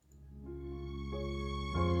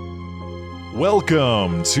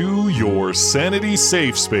Welcome to your sanity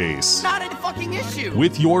safe space. Not a fucking issue.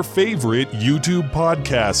 With your favorite YouTube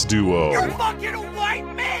podcast duo. You're fucking a white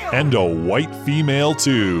male. And a white female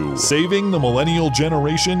too. Saving the millennial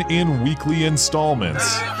generation in weekly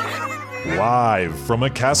installments. Live from a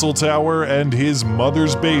castle tower and his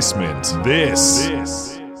mother's basement. This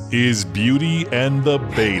is Beauty and the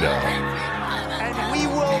Beta. And we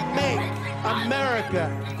will make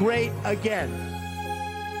America great again.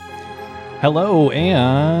 Hello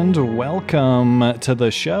and welcome to the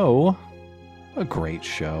show. A great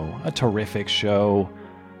show, a terrific show,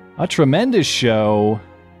 a tremendous show.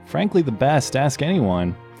 Frankly, the best, ask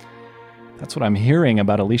anyone. That's what I'm hearing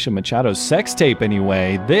about Alicia Machado's sex tape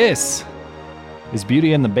anyway. This is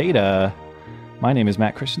Beauty and the Beta. My name is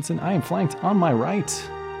Matt Christensen. I am flanked on my right,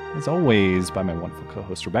 as always, by my wonderful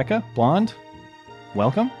co-host Rebecca. Blonde,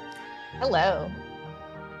 welcome. Hello.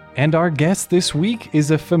 And our guest this week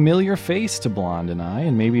is a familiar face to Blonde and I,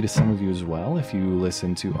 and maybe to some of you as well if you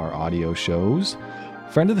listen to our audio shows.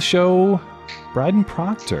 Friend of the show, Bryden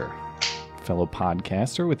Proctor, fellow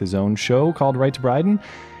podcaster with his own show called Right to Bryden,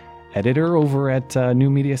 editor over at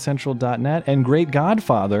newmediacentral.net, and great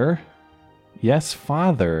godfather, yes,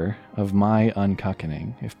 father of my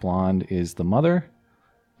uncuckening. If Blonde is the mother,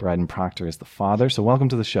 Bryden Proctor is the father. So welcome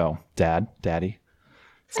to the show, Daddy.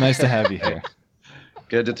 It's nice to have you here.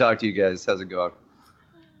 Good to talk to you guys. How's it going?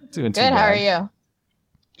 Doing good. How are you?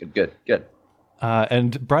 Good.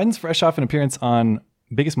 And Bryden's fresh off an appearance on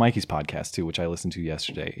Biggest Mikey's podcast too, which I listened to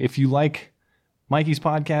yesterday. If you like Mikey's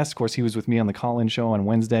podcast, of course, he was with me on the call-in show on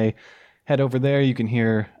Wednesday. Head over there. You can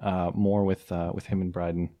hear more with him and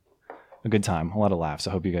Bryden. A good time, a lot of laughs.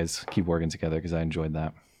 I hope you guys keep working together because I enjoyed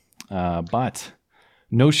that. But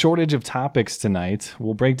no shortage of topics tonight.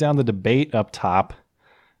 We'll break down the debate up top.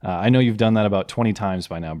 I know you've done that about 20 times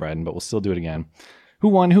by now, Bryden, but we'll still do it again. Who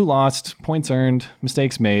won, who lost, points earned,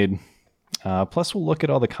 mistakes made. Plus, we'll look at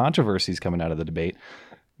all the controversies coming out of the debate.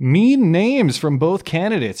 Mean names from both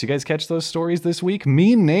candidates. You guys catch those stories this week?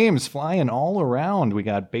 Mean names flying all around. We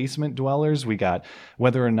got basement dwellers. We got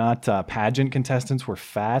whether or not pageant contestants were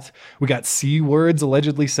fat. We got C words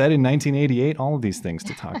allegedly said in 1988. All of these things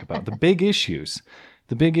to talk about. The big issues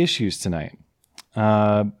tonight.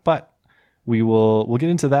 But we'll get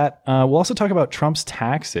into that. We'll also talk about Trump's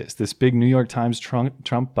taxes, this big New York Times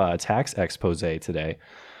Trump tax expose today.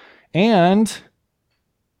 And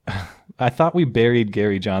I thought we buried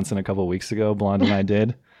Gary Johnson a couple of weeks ago, Blonde and I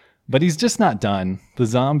did, but he's just not done. The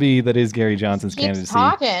zombie that is Gary Johnson's candidacy.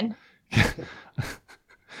 Talking.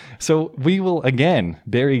 So we will again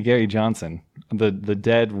bury Gary Johnson, the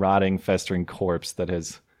dead, rotting, festering corpse that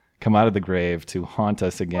has come out of the grave to haunt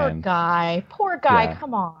us again. Poor guy. Yeah.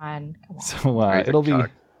 Come on. So it'll be.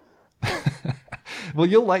 Well,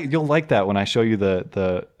 you'll like that when I show you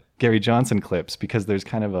the Gary Johnson clips because there's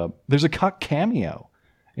a cuck cameo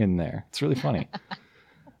in there. It's really funny.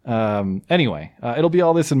 Anyway, it'll be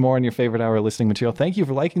all this and more in your favorite hour of listening material. Thank you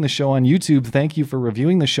for liking the show on YouTube. Thank you for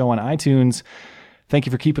reviewing the show on iTunes. Thank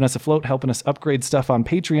you for keeping us afloat, helping us upgrade stuff on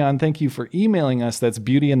Patreon. Thank you for emailing us. That's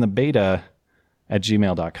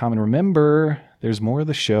beautyandthebeta@gmail.com. And remember, there's more of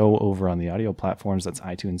the show over on the audio platforms. That's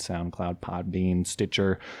iTunes, SoundCloud, Podbean,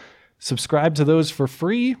 Stitcher. Subscribe to those for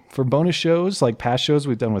free for bonus shows like past shows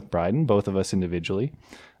we've done with Bryden, both of us individually.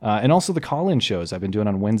 And also the call-in shows I've been doing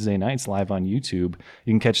on Wednesday nights live on YouTube.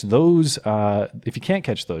 You can catch those. If you can't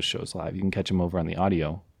catch those shows live, you can catch them over on the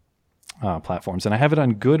audio platforms. And I have it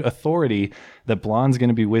on good authority that Blonde's going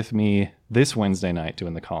to be with me this Wednesday night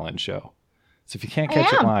doing the call-in show. So if you can't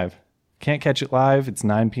catch it live, it's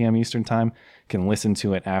 9 p.m. Eastern time. You can listen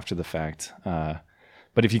to it after the fact.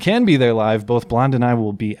 But if you can be there live, both Blonde and I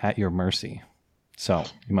will be at your mercy. So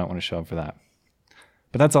you might want to show up for that.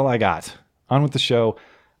 But that's all I got. On with the show.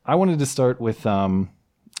 I wanted to start with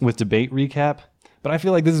debate recap, but I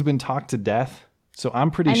feel like this has been talked to death. So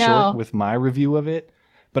I'm pretty short with my review of it.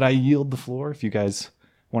 But I yield the floor if you guys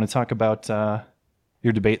want to talk about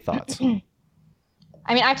your debate thoughts.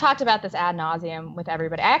 I mean, I've talked about this ad nauseum with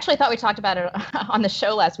everybody. I actually thought we talked about it on the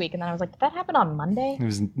show last week, and then I was like, did that happen on Monday? It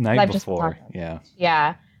was night before, yeah.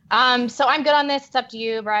 Yeah. So I'm good on this. It's up to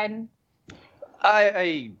you, Bryden.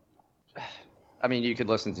 I mean, you could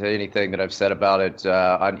listen to anything that I've said about it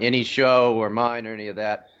on any show or mine or any of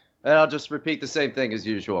that, and I'll just repeat the same thing as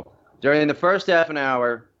usual. During the first half an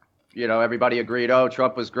hour, everybody agreed, oh,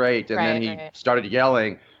 Trump was great, and then he started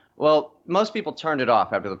yelling. Well, most people turned it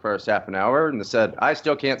off after the first half an hour and they said, I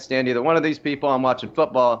still can't stand either one of these people. I'm watching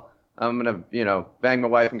football. I'm going to, bang my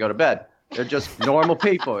wife and go to bed. They're just normal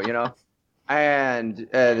people, And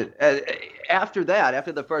after that,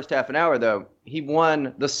 after the first half an hour, though, he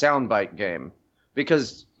won the soundbite game.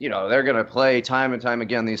 because, they're going to play time and time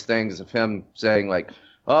again these things of him saying like,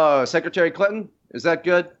 oh, Secretary Clinton, is that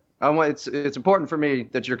good? It's important for me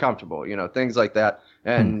that you're comfortable, things like that.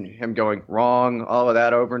 And him going wrong, all of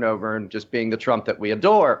that over and over, and just being the Trump that we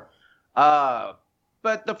adore.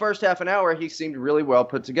 But the first half an hour, he seemed really well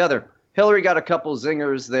put together. Hillary got a couple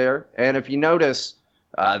zingers there. And if you notice,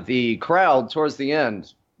 the crowd towards the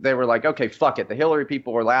end, they were like, okay, fuck it. The Hillary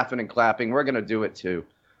people were laughing and clapping. We're going to do it too.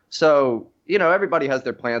 So, everybody has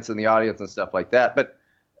their plants in the audience and stuff like that. But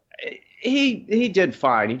he did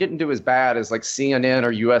fine. He didn't do as bad as like CNN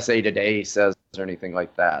or USA Today says or anything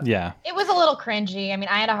like that. Yeah. It was a little cringy. I mean,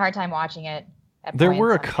 I had a hard time watching it. There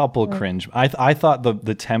were a couple cringe. I thought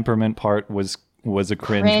the temperament part was a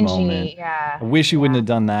cringe moment. Yeah. I wish he wouldn't have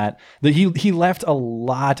done that. He left a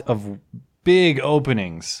lot of big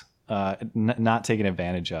openings not taken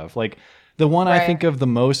advantage of. Like the one I think of the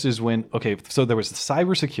most is when, so there was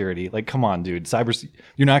cybersecurity. Like, come on, dude,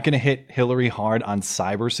 you're not going to hit Hillary hard on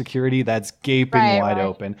cybersecurity. That's gaping wide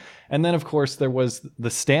open. And then of course there was the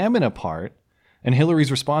stamina part, and Hillary's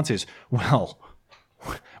response is, well,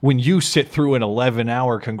 when you sit through an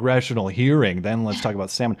 11-hour congressional hearing, then let's talk about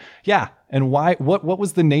stamina. Yeah, and why? What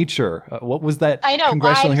was the nature? What was that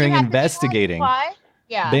congressional hearing investigating? Why?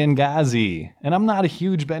 Yeah. Benghazi. And I'm not a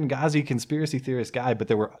huge Benghazi conspiracy theorist guy, but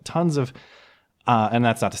there were tons of, and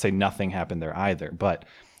that's not to say nothing happened there either. But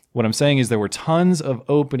what I'm saying is there were tons of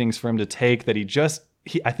openings for him to take that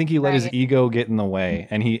I think he let his ego get in the way,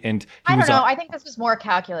 and he I don't know. I think this was more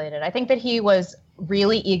calculated. I think that he was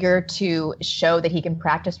really eager to show that he can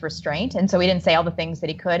practice restraint, and so he didn't say all the things that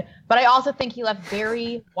he could. But I also think he left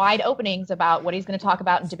very wide openings about what he's going to talk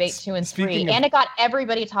about in debate 2 and 3, and it got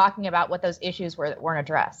everybody talking about what those issues were that weren't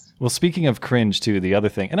addressed. Well, speaking of cringe too, the other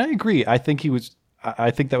thing, and I agree. I think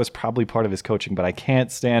that was probably part of his coaching, but I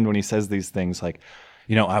can't stand when he says these things like,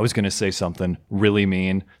 I was going to say something really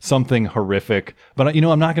mean, something horrific, but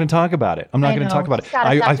I'm not going to talk about it. I'm not going to talk about it.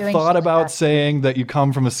 I thought about saying that you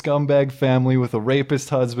come from a scumbag family with a rapist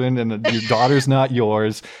husband and your daughter's not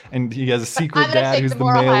yours, and he has a secret dad who's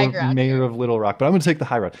the mayor of Little Rock, but I'm going to take the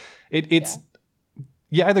high road. It's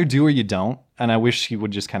you either do or you don't, and I wish he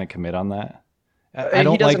would just kind of commit on that. I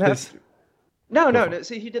don't like this. No.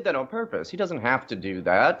 See, he did that on purpose. He doesn't have to do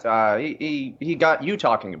that. He got you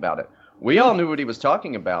talking about it. We all knew what he was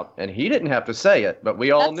talking about, and he didn't have to say it, but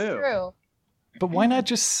we all knew. That's true. But why not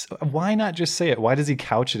just say it? Why does he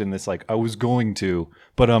couch it in this like, I was going to,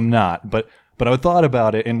 but I'm not. But I thought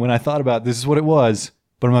about it, and when I thought about it, this is what it was,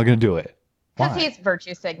 but I'm not going to do it. Because he's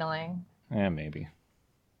virtue signaling. Yeah, maybe.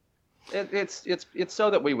 It's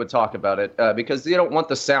so that we would talk about it because they don't want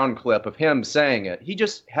the sound clip of him saying it. He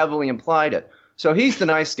just heavily implied it. So he's the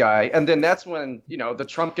nice guy, and then that's when, the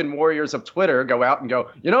Trumpkin warriors of Twitter go out and go,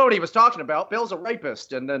 you know what he was talking about? Bill's a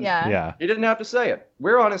rapist. And then he didn't have to say it.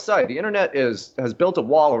 We're on his side. The internet has built a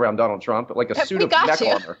wall around Donald Trump, like a suit of neck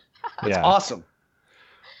armor. It's awesome.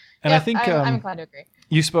 And I think I'm inclined to agree.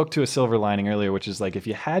 You spoke to a silver lining earlier, which is like if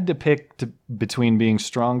you had to pick between being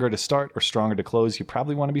stronger to start or stronger to close, you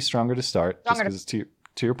probably want to be stronger to start. Just because to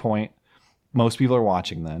your point, most people are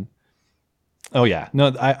watching then. Oh, yeah.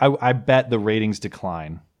 No, I bet the ratings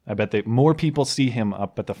decline. I bet more people see him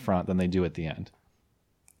up at the front than they do at the end.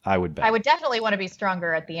 I would bet. I would definitely want to be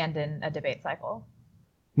stronger at the end in a debate cycle.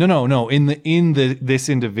 No. In this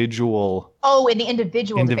individual. Oh, in the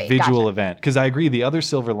individual debate. Gotcha. Event. Because I agree. The other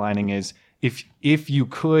silver lining is if you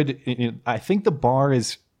could, I think the bar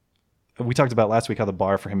is. We talked about last week how the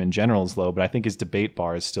bar for him in general is low, but I think his debate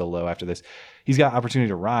bar is still low after this. He's got opportunity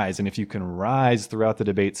to rise, and if you can rise throughout the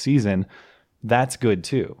debate season, that's good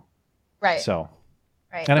too. Right. So.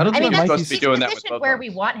 Right. And I mean, that's the position where we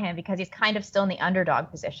want him because he's kind of still in the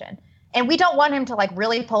underdog position. And we don't want him to like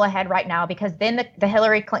really pull ahead right now because then the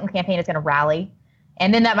Hillary Clinton campaign is going to rally.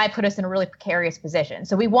 And then that might put us in a really precarious position.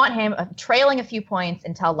 So we want him trailing a few points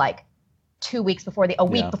until like 2 weeks before a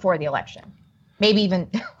week before the election. Maybe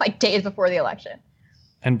even like days before the election.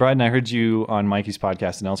 And Bryden, I heard you on Mikey's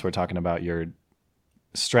podcast and elsewhere talking about your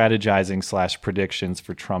strategizing / predictions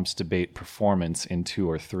for Trump's debate performance in 2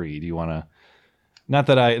 or 3. Do you want to? Not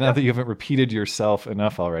that you haven't repeated yourself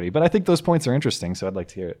enough already, but I think those points are interesting, so I'd like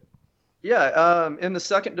to hear it. Yeah, in the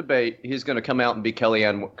second debate, he's going to come out and be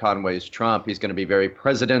Kellyanne Conway's Trump. He's going to be very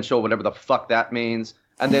presidential, whatever the fuck that means.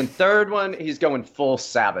 And then third one, he's going full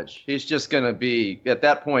savage. He's just going to be, at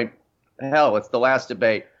that point, hell, it's the last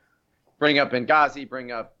debate. Bring up Benghazi,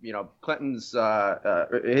 bring up, Clinton's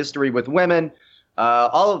history with women.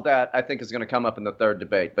 All of that, I think, is going to come up in the third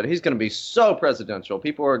debate. But he's going to be so presidential.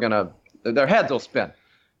 People are going to, their heads will spin,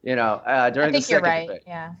 during the second debate.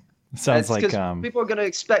 Yeah. Sounds like people are going to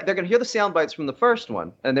expect, they're going to hear the sound bites from the first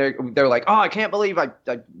one, and they're like, oh, I can't believe I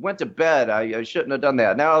went to bed. I shouldn't have done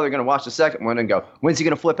that. Now they're going to watch the second one and go, when's he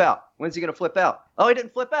going to flip out? When's he going to flip out? Oh, he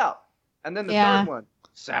didn't flip out. And then the third one,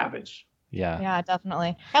 savage. Yeah,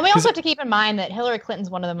 definitely. And we also have to keep in mind that Hillary Clinton's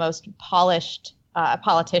one of the most polished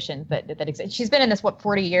politicians that exists. She's been in this,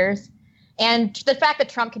 40 years? And the fact that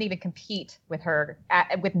Trump can even compete with her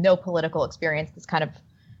with no political experience is kind of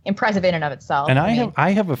impressive in and of itself. And I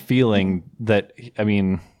have a feeling that,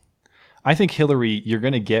 I think Hillary, you're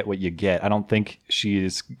going to get what you get. I don't think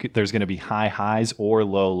there's going to be high highs or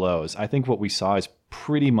low lows. I think what we saw is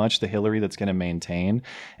pretty much the Hillary that's going to maintain.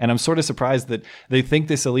 And I'm sort of surprised that they think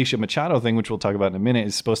this Alicia Machado thing, which we'll talk about in a minute,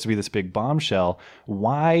 is supposed to be this big bombshell.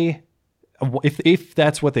 Why? If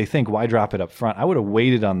that's what they think, why drop it up front? I would have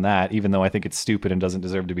waited on that, even though I think it's stupid and doesn't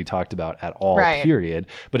deserve to be talked about at all, period.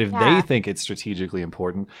 But if they think it's strategically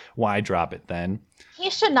important, why drop it then? He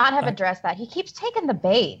should not have addressed that. He keeps taking the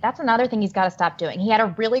bait. That's another thing he's got to stop doing. He had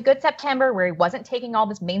a really good September where he wasn't taking all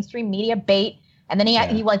this mainstream media bait, and then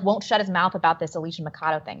he won't shut his mouth about this Alicia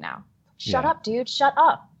Machado thing now. Shut up, dude. Shut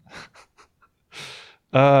up.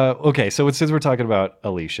 Okay, so since we're talking about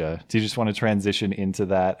Alicia, do you just want to transition into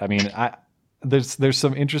that? I mean, there's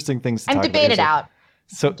some interesting things to talk about. Debate it out.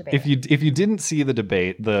 So if you didn't see the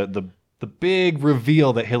debate, the big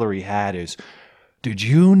reveal that Hillary had is, did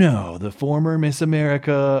you know the former Miss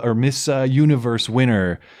America or Miss Universe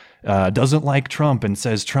winner doesn't like Trump and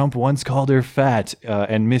says Trump once called her fat,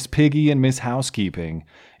 and Miss Piggy and Miss Housekeeping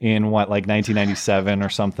in 1997 or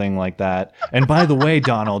something like that. And by the way,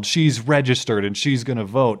 Donald, she's registered and she's going to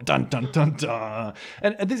vote. Dun, dun, dun, dun.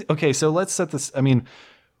 And this, okay, so let's set this. I mean,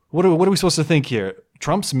 what are we supposed to think here?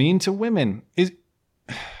 Trump's mean to women.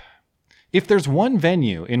 If there's one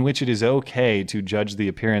venue in which it is okay to judge the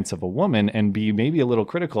appearance of a woman and be maybe a little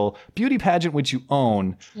critical, beauty pageant, which you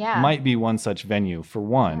own, might be one such venue, for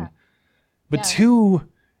one. Yeah. But two,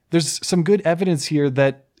 there's some good evidence here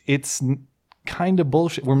that it's kind of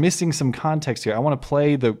bullshit. We're missing some context here. I want to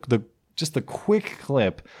play just the quick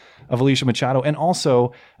clip of Alicia Machado. And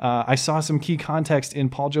also, I saw some key context in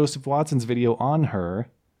Paul Joseph Watson's video on her,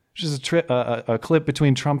 which is a clip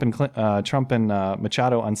between Trump and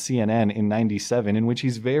Machado on CNN in '97, in which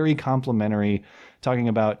he's very complimentary, talking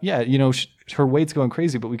about, her weight's going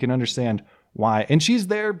crazy, but we can understand why. And she's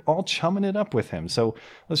there all chumming it up with him. So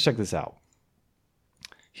let's check this out.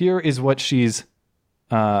 Here is what she's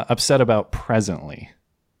upset about presently.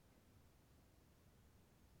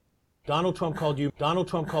 Donald Trump called you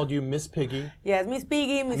Miss Piggy. Yes, Miss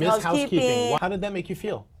Piggy, Miss Housekeeping. How did that make you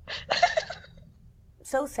feel?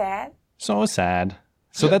 So sad. So sad.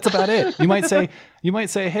 So that's about it. You might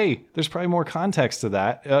say, hey, there's probably more context to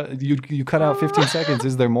that. You cut out 15 seconds.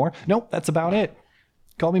 Is there more? Nope, that's about it.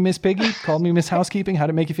 Call me Miss Piggy. Call me Miss Housekeeping. How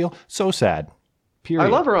did it make you feel? So sad. Period. I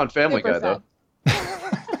love her on Family Guy, though.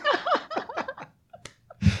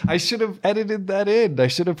 I should have edited that in. I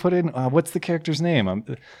should have put in, what's the character's name?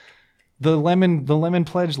 The lemon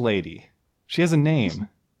pledge lady. She has a name.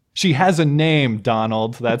 She has a name,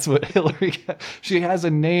 Donald. That's what Hillary got. She has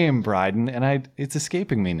a name, Bryden, and it's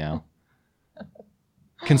escaping me now.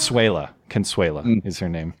 Consuela is her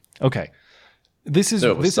name. Okay. This is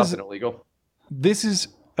illegal. This is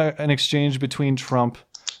an exchange between Trump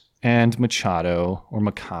and Machado,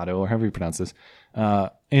 or however you pronounce this,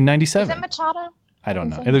 in '97. Is it Machado? I don't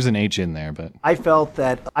know. There's an H in there, but I felt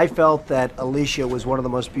that Alicia was one of the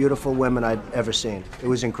most beautiful women I'd ever seen. It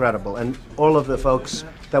was incredible, and all of the folks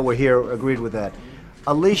that were here agreed with that.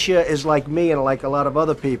 Alicia is like me and like a lot of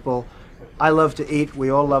other people. I love to eat.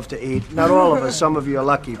 We all love to eat. Not all of us. Some of you are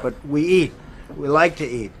lucky, but we eat. We like to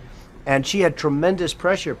eat. And she had tremendous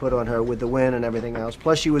pressure put on her with the win and everything else.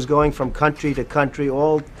 Plus, she was going from country to country,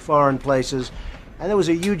 all foreign places. And there was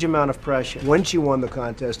a huge amount of pressure. When she won the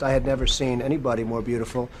contest, I had never seen anybody more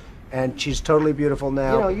beautiful. And she's totally beautiful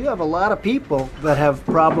now. You have a lot of people that have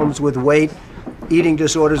problems with weight, eating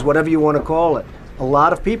disorders, whatever you want to call it. A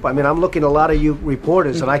lot of people. I mean, I'm looking at a lot of you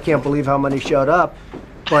reporters, and I can't believe how many showed up.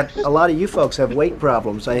 But a lot of you folks have weight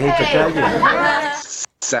problems, I hate to tell you.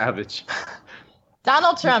 Savage.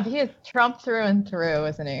 Donald Trump, he is Trump through and through,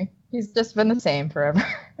 isn't he? He's just been the same forever.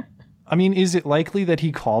 I mean, is it likely that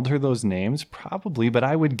he called her those names? Probably, but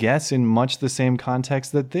I would guess in much the same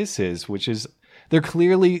context that this is, which is they're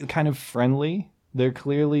clearly kind of friendly. They're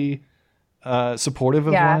clearly supportive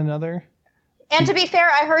of one another. And to be fair,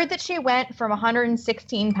 I heard that she went from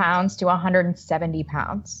 116 pounds to 170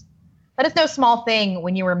 pounds. That is no small thing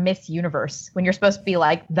when you were Miss Universe, when you're supposed to be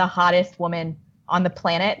like the hottest woman on the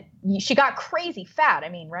planet. She got crazy fat. I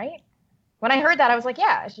mean, right? When I heard that, I was like,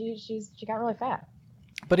 yeah, she got really fat.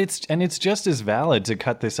 But it's just as valid to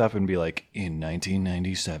cut this up and be like, in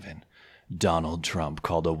 1997, Donald Trump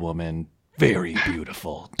called a woman very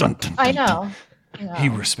beautiful. Dun, dun, dun, I know. He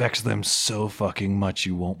respects them so fucking much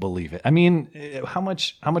you won't believe it. I mean, how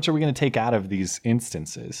much are we going to take out of these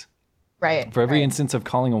instances? Right. For every instance of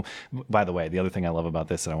calling a... By the way, the other thing I love about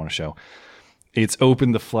this that I want to show, it's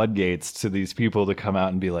opened the floodgates to these people to come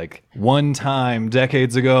out and be like, one time,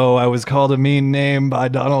 decades ago, I was called a mean name by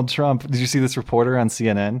Donald Trump. Did you see this reporter on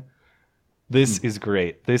CNN? This is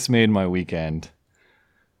great. This made my weekend.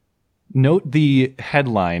 Note the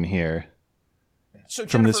headline here. So, from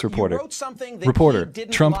Jennifer, this reporter. You wrote something that Reporter, he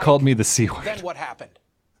didn't Trump like. called me the C word. Then what happened?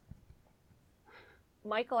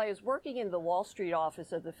 Michael, I was working in the Wall Street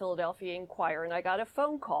office of the Philadelphia Inquirer, and I got a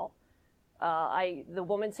phone call. The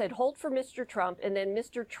woman said, "Hold for Mr. Trump," and then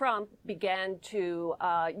Mr. Trump began to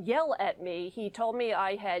yell at me. He told me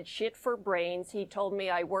I had shit for brains. He told me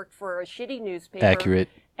I worked for a shitty newspaper. Accurate.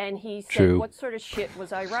 And he said, True. "What sort of shit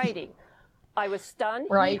was I writing?" I was stunned.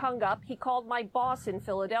 Right. He hung up. He called my boss in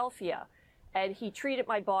Philadelphia, and he treated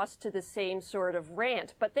my boss to the same sort of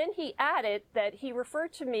rant. But then he added that he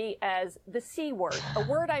referred to me as the C word, a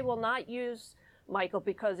word I will not use, Michael,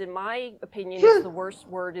 because in my opinion, it's the worst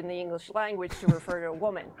word in the English language to refer to a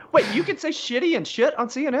woman. Wait, you can say shitty and shit on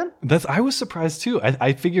CNN? I was surprised too.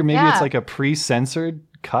 I figure maybe it's like a pre-censored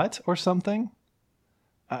cut or something.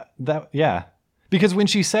 Because when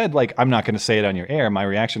she said, like, I'm not going to say it on your air, my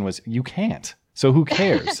reaction was, you can't. So who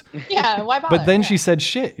cares? Yeah, why bother? But then she said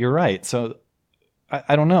shit. You're right. So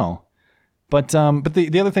I don't know. But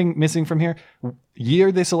the other thing missing from here,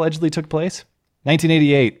 year this allegedly took place,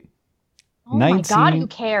 1988. Oh my God, who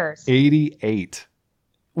cares? 88.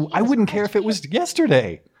 I wouldn't care if it was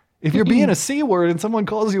yesterday. If you're being a C word and someone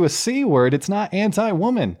calls you a C word, it's not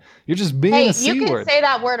anti-woman. You're just being a C word. You can say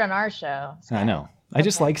that word on our show. I know. I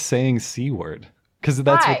just like saying C word because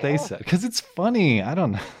that's what they said. Because it's funny. I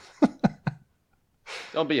don't know.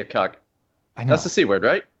 Don't be a cuck. I know. That's the C word,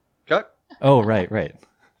 right? Cuck? Oh, right.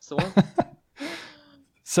 That's the one?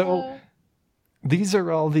 So these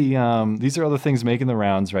are all the things making the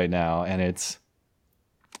rounds right now, and it's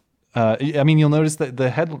I mean, you'll notice that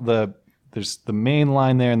there's the main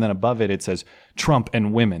line there, and then above it says Trump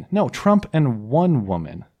and women. No, Trump and one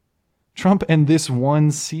woman. Trump and this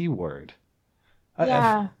one C word.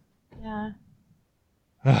 Yeah.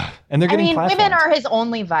 And they're getting women platformed. are his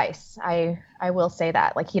only vice. I will say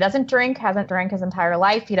that. Like, he doesn't drink, hasn't drank his entire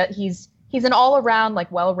life. He's an all-around,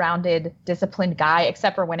 like, well-rounded, disciplined guy,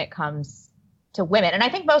 except for when it comes to women. And I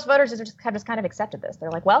think most voters have just kind of accepted this.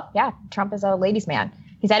 They're like, well, yeah, Trump is a ladies' man.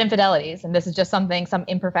 He's had infidelities, and this is just some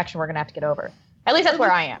imperfection we're going to have to get over. At least that's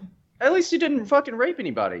where I am. At least he didn't fucking rape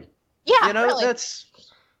anybody. Yeah, You know, really. that's...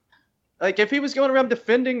 Like, if he was going around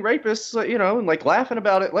defending rapists, and, like, laughing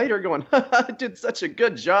about it later, going, I did such a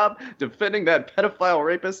good job defending that pedophile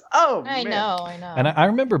rapist. Oh, I man. know. And I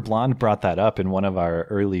remember Blonde brought that up in one of our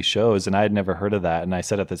early shows, and I had never heard of that. And I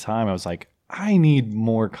said at the time, I was like, I need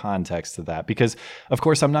more context to that because, of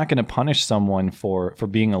course, I'm not going to punish someone for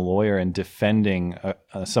being a lawyer and defending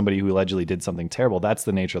somebody who allegedly did something terrible. That's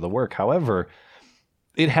the nature of the work. However,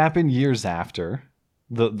 it happened years after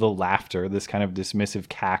the laughter, this kind of dismissive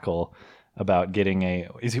cackle about getting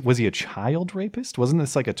was he a child rapist? Wasn't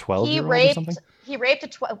this like a 12-year-old or something? He raped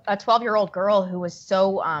a 12-year-old girl who was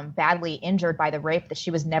so badly injured by the rape that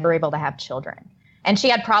she was never able to have children. And she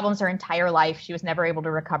had problems her entire life. She was never able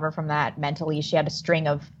to recover from that mentally. She had a string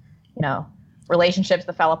of, relationships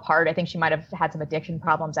that fell apart. I think she might have had some addiction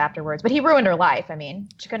problems afterwards. But he ruined her life. I mean,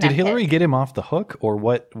 she couldn't Did have Hillary kids. get him off the hook or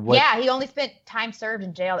what? Yeah, he only spent time served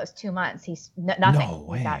in jail. That was 2 months. He's nothing. No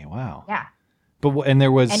way. Wow. Yeah. But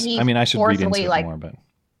there was, And he I mean, I should read into forcefully, it more, but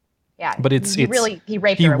Yeah. But he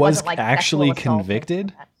raped he her. It was wasn't like actually sexual assault.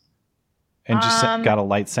 convicted and just got a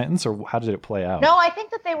light sentence, or how did it play out? No, I think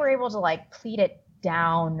that they were able to like plead it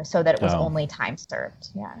down so that it was Oh. only time served.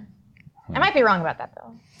 Yeah. I might be wrong about that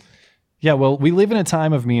though. Yeah, well, we live in a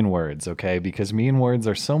time of mean words, okay? Because mean words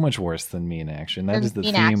are so much worse than mean action. That is the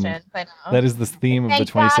Mean theme. actions, I know. That is the theme of the Thank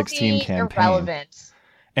 2016 God, campaign. irrelevant.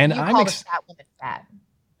 And You I'm called us that woman fat.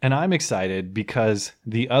 And I'm excited because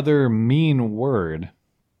the other mean word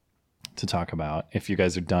to talk about, if you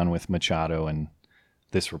guys are done with Machado and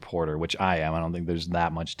this reporter, which I am, I don't think there's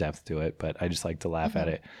that much depth to it, but I just like to laugh at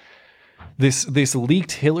it. This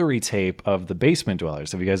leaked Hillary tape of the basement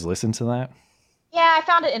dwellers. Have you guys listened to that? Yeah, I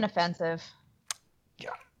found it inoffensive. Yeah.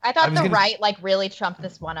 I thought I was the gonna- right really trumped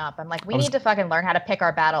this one up. I'm like, we need to fucking learn how to pick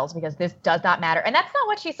our battles because this does not matter. And that's not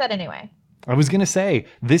what she said anyway. I was going to say,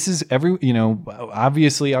 this is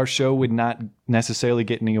obviously our show would not necessarily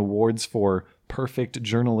get any awards for perfect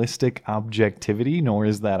journalistic objectivity, nor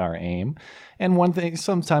is that our aim. And one thing,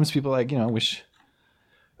 sometimes people like, wish.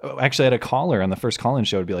 Actually, I had a caller on the first call-in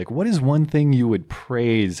show to be like, what is one thing you would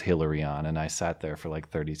praise Hillary on? And I sat there for like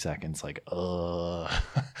 30 seconds like, and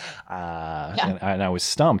I was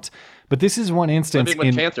stumped. But this is one instance. Living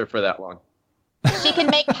with cancer for that long. She can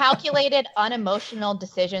make calculated, unemotional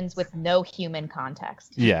decisions with no human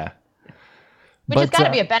context. Yeah. Which has got to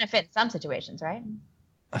be a benefit in some situations, right?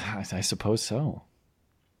 I suppose so.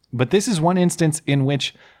 But this is one instance in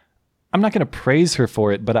which I'm not going to praise her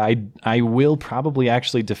for it, but I will probably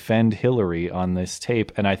actually defend Hillary on this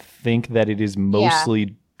tape, and I think that it is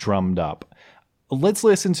mostly drummed up. Let's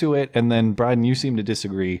listen to it, and then, Bryden, you seem to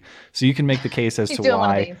disagree, so you can make the case as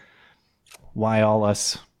to why all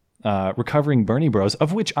us recovering Bernie bros,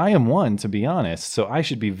 of which I am one, to be honest, so I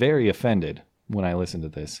should be very offended when I listen to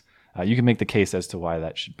this. You can make the case as to why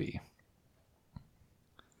that should be.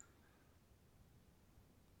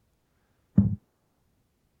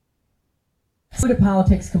 To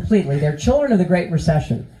politics completely. They're children of the Great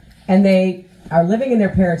Recession, and they are living in their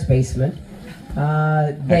parents' basement.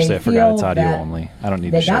 Actually, I forgot it's audio only. I don't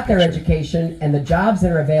need. They got their education, and the jobs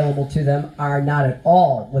that are available to them are not at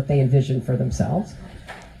all what they envisioned for themselves,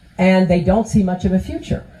 and they don't see much of a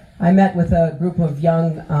future. I met with a group of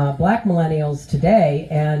young black millennials today,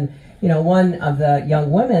 and one of the young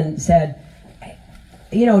women said,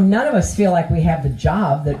 none of us feel like we have the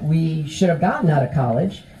job that we should have gotten out of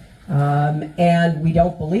college. And we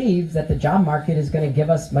don't believe that the job market is going to give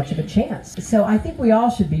us much of a chance. So I think we all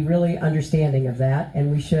should be really understanding of that, and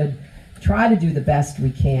we should try to do the best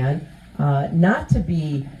we can, not to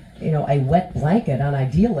be, a wet blanket on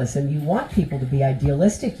idealism. You want people to be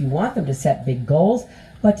idealistic, you want them to set big goals,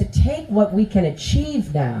 but to take what we can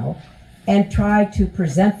achieve now and try to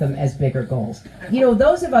present them as bigger goals.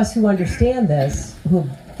 Those of us who understand this, who've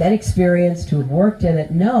been experienced, who have worked in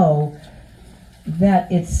it, know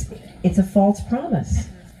that it's a false promise.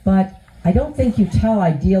 But I don't think you tell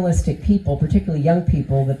idealistic people, particularly young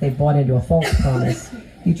people, that they've bought into a false promise.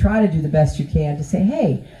 You try to do the best you can to say,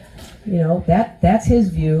 hey, that's his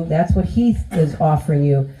view, that's what he is offering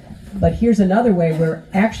you, but here's another way where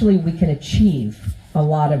actually we can achieve a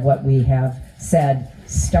lot of what we have said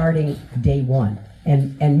starting day one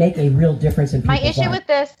and make a real difference in people's lives. My issue with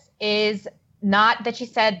this is not that she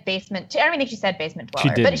said basement, I don't even think she said basement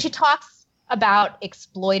dweller, but she talks about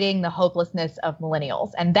exploiting the hopelessness of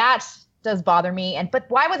millennials, and that does bother me. But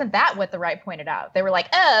why wasn't that what the right pointed out? They were like,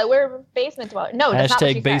 we're basement dwellers. No, that's not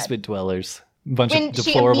what she basement said. Dwellers. A bunch of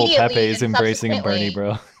deplorable Pepes embracing a Bernie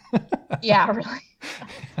bro. Yeah, really.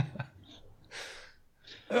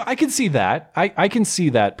 I can see that. I can see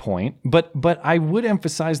that point, but I would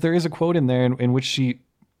emphasize there is a quote in there in which she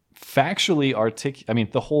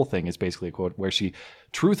factually the whole thing is basically a quote where she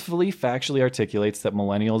truthfully, factually articulates that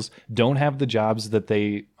millennials don't have the jobs that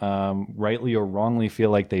they rightly or wrongly feel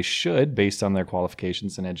like they should based on their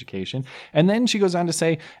qualifications and education. And then she goes on to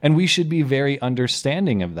say, and we should be very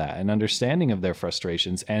understanding of that and understanding of their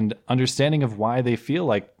frustrations and understanding of why they feel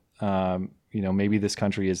like, maybe this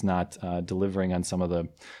country is not delivering on some of the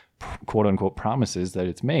quote unquote promises that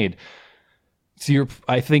it's made. So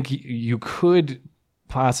I think you could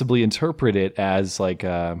possibly interpret it as like,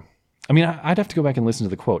 I'd have to go back and listen to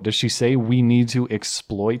the quote. Does she say we need to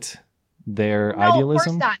exploit their idealism? No, of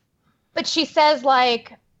course not. But she says,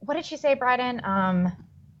 like, what did she say, Bryden?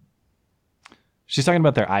 She's talking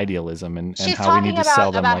about their idealism and how we need to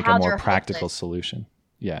sell them like a more practical solution.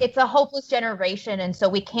 Yeah. It's a hopeless generation, and so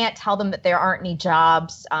we can't tell them that there aren't any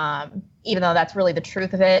jobs, even though that's really the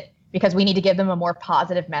truth of it, because we need to give them a more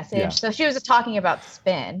positive message. Yeah. So she was just talking about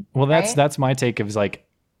spin. Well, that's my take of like,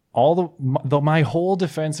 my whole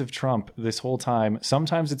defense of Trump this whole time,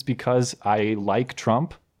 sometimes it's because I like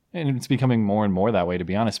Trump, and it's becoming more and more that way, to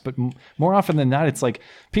be honest. But more often than not, it's like,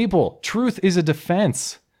 people, truth is a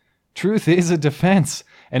defense. Truth is a defense.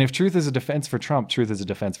 And if truth is a defense for Trump, truth is a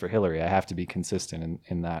defense for Hillary. I have to be consistent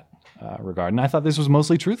in that regard. And I thought this was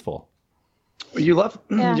mostly truthful. You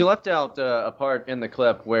left out a part in the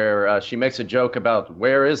clip where she makes a joke about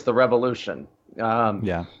where is the revolution.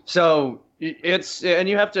 So and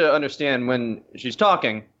you have to understand when she's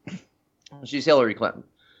talking, she's Hillary Clinton.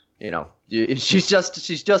 She's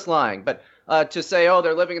just lying. But to say,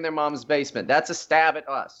 they're living in their mom's basement, that's a stab at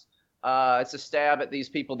us. It's a stab at these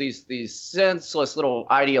people, these senseless little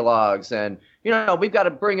ideologues, and we've got to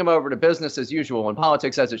bring them over to business as usual and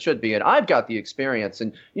politics as it should be. And I've got the experience,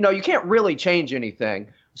 and you can't really change anything.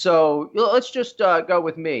 So let's just go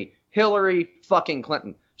with me, Hillary fucking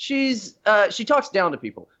Clinton. She talks down to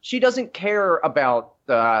people. She doesn't care about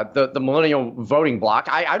the millennial voting bloc.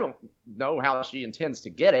 I don't know how she intends to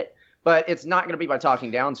get it, But it's not going to be by talking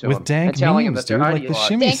down to With them dank and telling them memes, that they're dude, like the ideologues.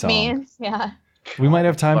 shimmy Dank song. memes, yeah. We might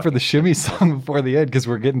have time for the shimmy song before the end because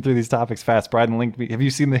we're getting through these topics fast. Bryden linked me. Have you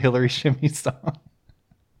seen the Hillary shimmy song?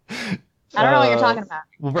 I don't know what you're talking about.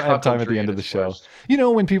 We'll have time at the end of the show. You know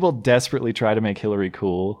when people desperately try to make Hillary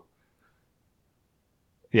cool?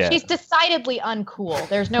 Yeah. She's decidedly uncool.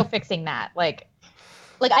 There's no fixing that. Like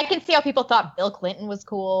I can see how people thought Bill Clinton was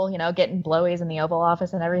cool, you know, getting blowies in the Oval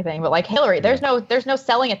Office and everything. But like Hillary, there's no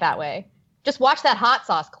selling it that way. Just watch that hot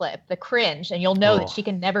sauce clip, the cringe, and you'll know that she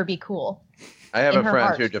can never be cool. I have a friend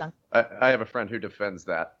heart, I have a friend who defends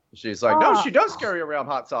that. She's like, no, she does carry around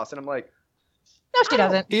hot sauce, and I'm like, no, she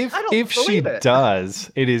doesn't. If she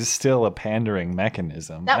does, it is still a pandering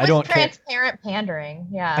mechanism. That was transparent pandering.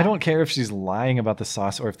 Yeah. I don't care if she's lying about the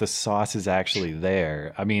sauce or if the sauce is actually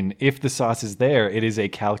there. I mean, if the sauce is there, it is a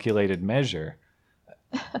calculated measure.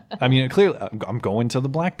 I mean, clearly, I'm going to the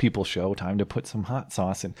Black People show. Time to put some hot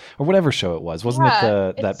sauce in, or whatever show it was. Wasn't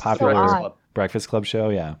it that popular Breakfast Club show?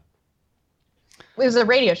 Yeah. It was a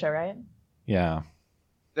radio show, right? Yeah.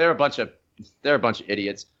 They're a bunch of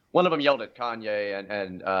idiots. One of them yelled at Kanye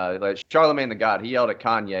and like Charlemagne the God. He yelled at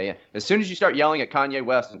Kanye. As soon as you start yelling at Kanye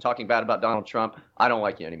West and talking bad about Donald Trump, I don't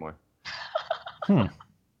like you anymore. I'll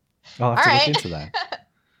have to look into that.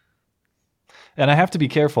 And I have to be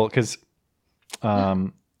careful because, you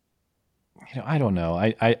know, I don't know.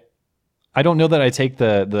 I don't know that I take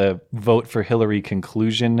the vote for Hillary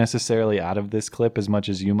conclusion necessarily out of this clip as much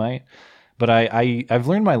as you might. But I've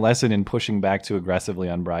learned my lesson in pushing back too aggressively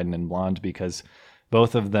on Bryden and Blonde because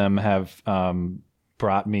both of them have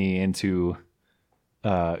brought me into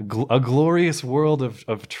a glorious world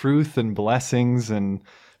of truth and blessings and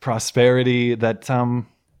prosperity that,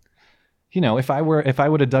 you know, if I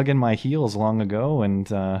would have dug in my heels long ago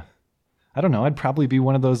and, I don't know, I'd probably be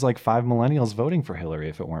one of those like 5 millennials voting for Hillary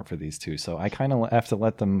if it weren't for these two. So I kind of have to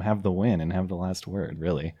let them have the win and have the last word,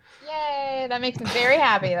 really. Yay, that makes me very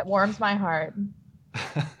happy. That warms my heart.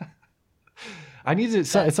 I need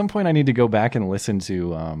to at some point. I need to go back and listen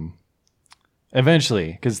to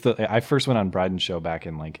eventually because I first went on Bryden's show back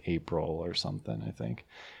in like April or something. I think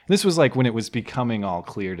this was like when it was becoming all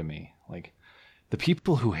clear to me. Like the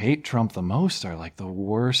people who hate Trump the most are like the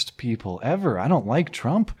worst people ever. I don't like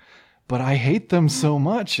Trump, but I hate them so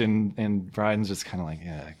much. And Bryden's just kind of like,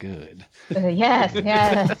 yeah, good.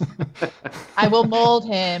 Yes. I will mold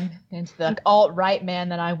him into the alt-right man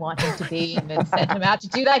that I want him to be, and then send him out to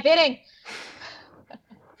do thy bidding.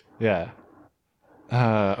 Yeah.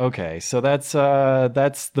 Okay. So that's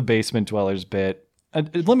the basement dwellers bit.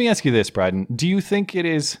 Let me ask you this, Bryden. Do you think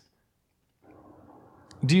that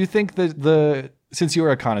since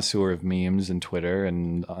you're a connoisseur of memes and Twitter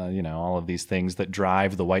and you know all of these things that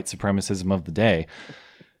drive the white supremacism of the day,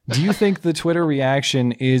 do you think the Twitter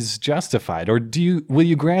reaction is justified, or will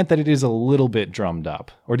you grant that it is a little bit drummed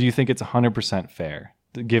up, or do you think it's 100% fair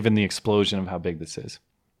given the explosion of how big this is?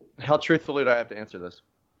 How truthfully do I have to answer this?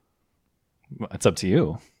 It's up to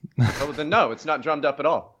you. Well, then no, it's not drummed up at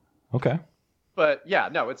all. Okay. But yeah,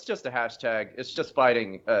 no, it's just a hashtag. It's just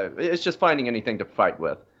fighting. It's just finding anything to fight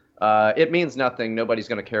with. It means nothing. Nobody's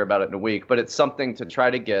going to care about it in a week. But it's something to try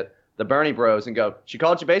to get the Bernie bros and go, she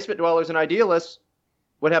called you basement dwellers and idealists.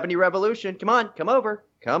 What happened to your revolution? Come on, come over.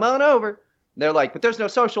 Come on over. And they're like, but there's no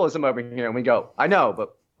socialism over here. And we go, I know,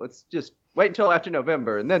 but let's just wait until after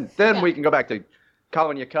November. And then we can go back to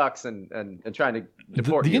calling you cucks and trying to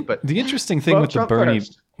deport you. But the interesting thing with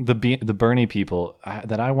the Bernie people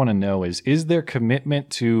that I want to know is their commitment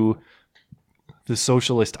to the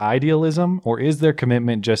socialist idealism, or is their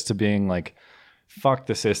commitment just to being like, fuck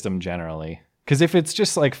the system generally? Because if it's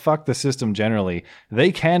just like, fuck the system generally,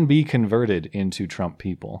 they can be converted into Trump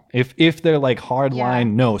people. If they're like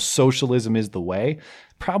hardline, no, socialism is the way,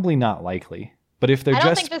 probably not likely. But if they're I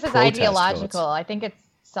don't just think this is ideological. I think it's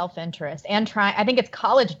self-interest and I think it's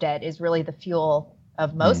college debt is really the fuel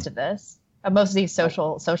of most of this, of most of these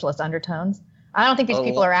socialist undertones. I don't think these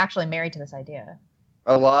people are actually married to this idea.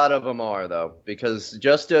 A lot of them are, though, because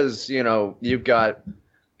just as, you know, you've got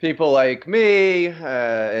people like me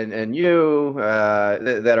and you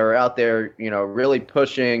that are out there, you know, really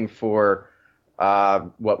pushing for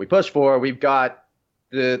what we push for, we've got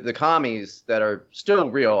the commies that are still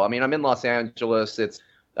real. I mean, I'm in Los Angeles. It's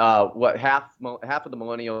what half of the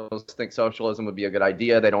millennials think socialism would be a good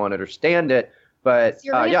idea. They don't understand it, but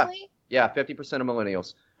yeah, 50% of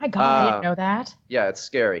millennials. My God, I didn't know that. Yeah, it's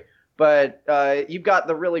scary. But you've got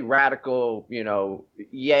the really radical, you know,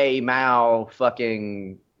 yay Mao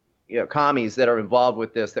fucking, you know, commies that are involved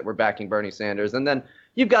with this that were backing Bernie Sanders, and then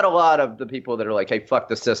you've got a lot of the people that are like, hey, fuck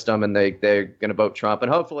the system, and they're going to vote Trump.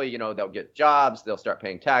 And hopefully, they'll get jobs, they'll start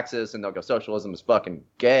paying taxes, and they'll go, socialism is fucking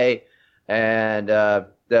gay. And,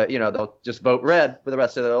 they'll just vote red for the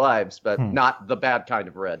rest of their lives, but not the bad kind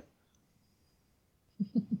of red.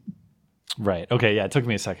 Right. Okay. Yeah. It took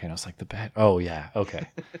me a second. I was like, the bad. Oh, yeah. Okay.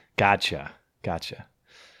 Gotcha.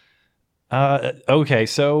 Okay.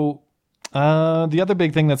 So the other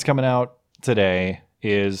big thing that's coming out today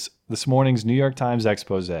is this morning's New York Times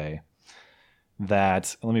expose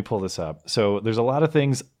that, let me pull this up. So there's a lot of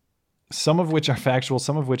things, some of which are factual,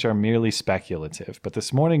 some of which are merely speculative. But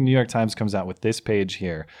this morning, New York Times comes out with this page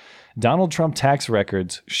here. Donald Trump tax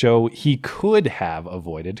records show he could have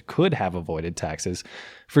avoided taxes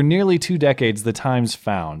for nearly 2 decades, the Times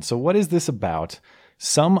found. So what is this about?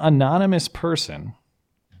 Some anonymous person,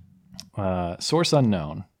 source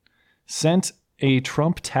unknown, sent a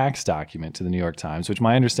Trump tax document to the New York Times, which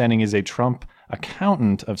my understanding is a Trump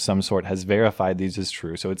accountant of some sort has verified these as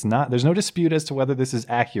true. So there's no dispute as to whether this is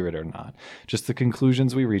accurate or not, just the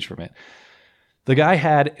conclusions we reach from it. The guy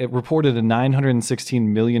had reported a $916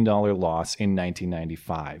 million loss in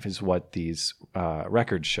 1995 is what these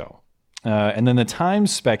records show. And then the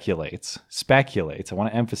Times speculates, I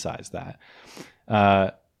want to emphasize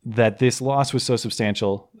that this loss was so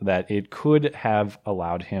substantial that it could have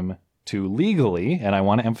allowed him to legally, and I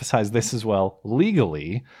want to emphasize this as well,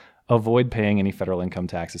 legally avoid paying any federal income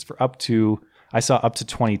taxes for up to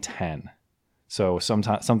 2010. So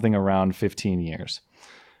something around 15 years.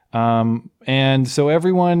 And so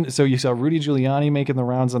you saw Rudy Giuliani making the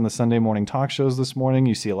rounds on the Sunday morning talk shows this morning.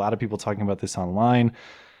 You see a lot of people talking about this online.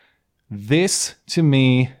 This, to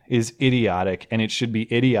me, is idiotic, and it should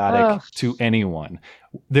be idiotic to anyone.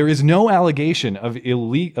 There is no allegation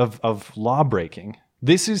of law breaking.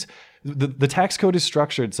 This is the tax code is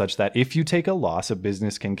structured such that if you take a loss, a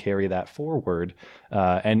business can carry that forward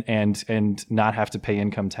and not have to pay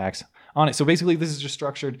income tax on it. So basically, this is just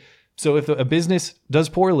structured. So if a business does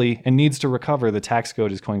poorly and needs to recover, the tax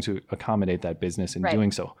code is going to accommodate that business in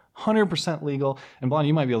doing so. 100% legal. And Blonde,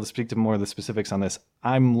 you might be able to speak to more of the specifics on this.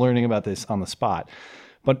 I'm learning about this on the spot.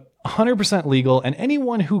 But 100% legal, and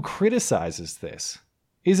anyone who criticizes this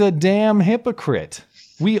is a damn hypocrite.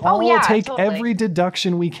 We all take every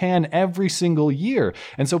deduction we can every single year.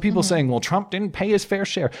 And so people saying, well, Trump didn't pay his fair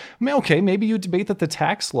share. Okay, maybe you debate that the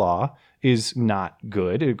tax law is not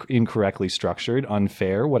good, incorrectly structured,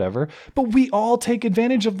 unfair, whatever. But we all take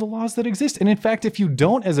advantage of the laws that exist. And in fact, if you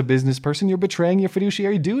don't as a business person, you're betraying your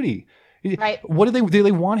fiduciary duty. Right. What do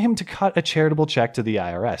they want him to cut a charitable check to the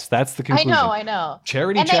IRS? That's the conclusion. I know.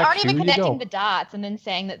 Charity and check, they aren't even here you connecting go. the dots and then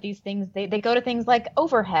saying that these things, they go to things like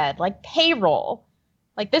overhead, like payroll.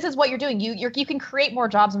 Like, this is what you're doing. You can create more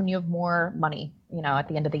jobs when you have more money, at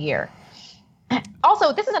the end of the year.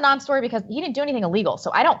 Also, this is a non-story because he didn't do anything illegal,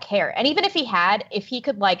 so I don't care. And even if he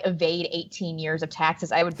could evade 18 years of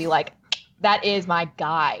taxes, I would be like, that is my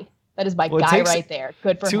guy. That is my guy right there.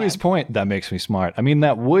 Good for him. To his point, that makes me smart. I mean,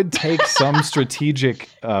 that would take some strategic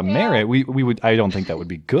merit. We would. I don't think that would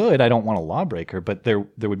be good. I don't want a lawbreaker, but there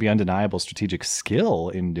would be undeniable strategic skill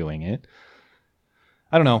in doing it.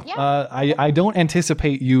 I don't know. Yeah. I don't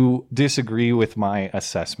anticipate you disagree with my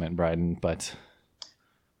assessment, Bryden, but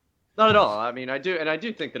not at all. I mean, I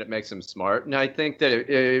do think that it makes him smart, and I think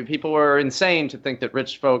that people are insane to think that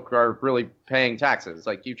rich folk are really paying taxes.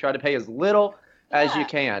 Like, you try to pay as little as you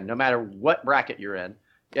can, no matter what bracket you're in.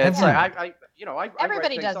 Yeah, it's like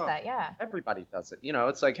everybody does that. Yeah, everybody does it.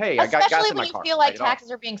 It's like, hey, I got gas in my car. Especially when you feel like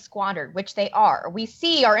taxes are being squandered, which they are. We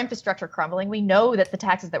see our infrastructure crumbling. We know that the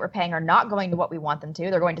taxes that we're paying are not going to what we want them to.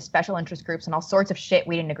 They're going to special interest groups and all sorts of shit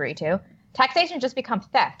we didn't agree to. Taxation just becomes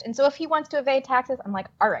theft. And so if he wants to evade taxes, I'm like,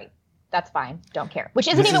 all right, that's fine. Don't care. Which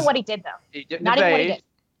isn't even what he did, though. He didn't evade. Even what he did.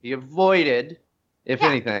 He avoided, if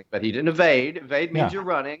anything, but he didn't evade. Evade means you're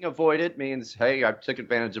running. Avoided means, hey, I took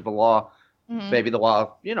advantage of a law. Maybe the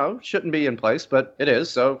law, shouldn't be in place, but it is.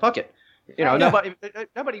 So fuck it.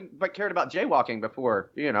 Nobody cared about jaywalking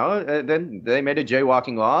before. Then they made a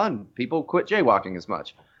jaywalking law, and people quit jaywalking as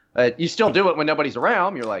much. You still do it when nobody's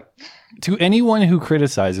around. You're like, to anyone who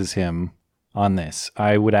criticizes him on this,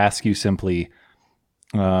 I would ask you simply,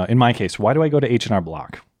 in my case, why do I go to H&R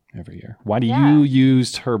Block every year? Why do you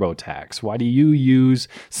use TurboTax? Why do you use,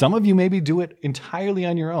 some of you maybe do it entirely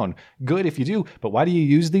on your own. Good if you do, but why do you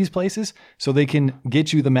use these places? So they can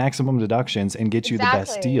get you the maximum deductions and get you the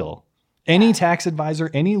best deal. Any tax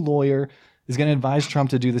advisor, any lawyer is going to advise Trump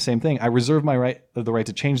to do the same thing. I reserve the right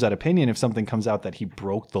to change that opinion if something comes out that he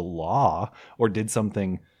broke the law or did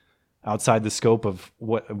something outside the scope of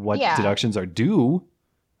what deductions are due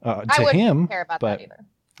to him. I wouldn't care about that either.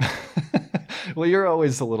 Well, you're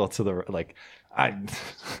always a little to the like. I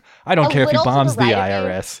don't A care if he little to the bombs the right of you?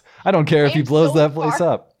 IRS. I don't care if I he am blows so that place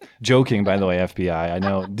far. up. Joking, by the way, FBI. I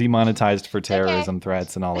know demonetized for terrorism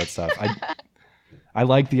threats and all that stuff. I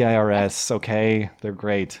like the IRS. Okay, they're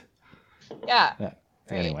great. Yeah.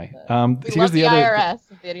 Anyway, We here's love the the other IRS,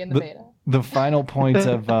 the Beauty and the Beta. the final point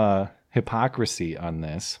of hypocrisy on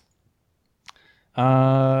this.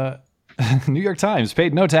 New York Times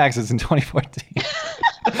paid no taxes in 2014.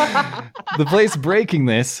 The place breaking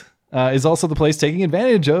this is also the place taking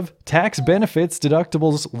advantage of tax benefits,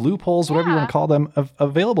 deductibles, loopholes, whatever you want to call them,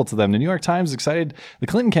 available to them. The New York Times excited the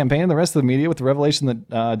Clinton campaign and the rest of the media with the revelation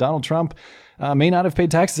that Donald Trump may not have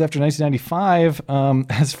paid taxes after 1995.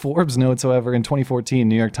 As Forbes notes, however, in 2014,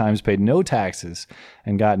 New York Times paid no taxes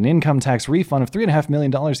and got an income tax refund of $3.5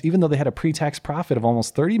 million, even though they had a pre-tax profit of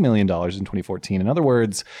almost $30 million in 2014. In other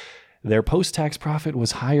words, their post-tax profit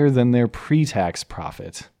was higher than their pre-tax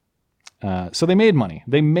profit. So they made money.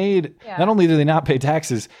 They made, not only did they not pay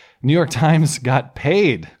taxes, New York Times got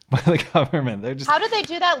paid by the government. They're just, How did they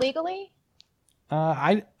do that legally?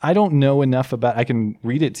 I don't know enough about, I can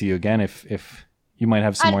read it to you again if you might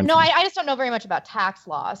have some more No, information. I just don't know very much about tax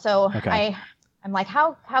law. So Okay. I'm like,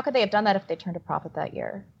 how could they have done that if they turned a profit that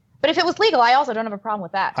year? But if it was legal, I also don't have a problem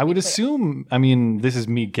with that. I would assume, I mean, this is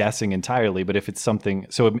me guessing entirely, but if it's something,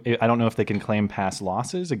 so I don't know if they can claim past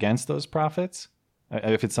losses against those profits.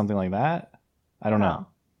 If it's something like that, I don't know.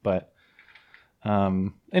 But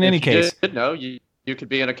in any case, you could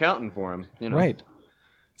be an accountant for him. You know? Right.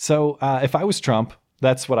 So if I was Trump,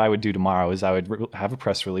 that's what I would do tomorrow. Is I would have a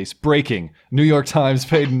press release breaking: New York Times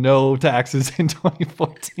paid no taxes in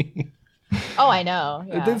 2014. Oh, I know.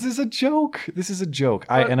 Yeah. This is a joke. This is a joke.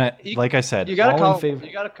 Like I said, you gotta all in favor.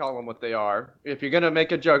 You gotta call them what they are. If you're gonna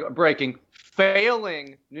make a joke, breaking,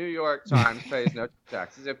 failing New York Times pays no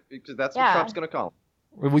taxes, because that's what Trump's gonna call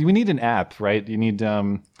them. We need an app, right? You need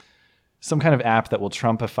some kind of app that will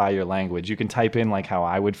Trumpify your language. You can type in like how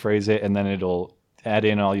I would phrase it, and then it'll add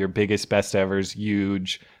in all your biggest, best ever's,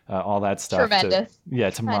 huge, all that stuff. Tremendous.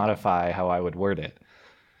 To modify how I would word it.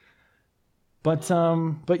 But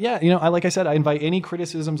yeah, like I said, I invite any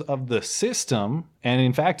criticisms of the system. And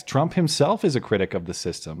in fact, Trump himself is a critic of the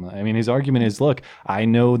system. I mean, his argument is, look, I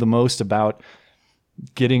know the most about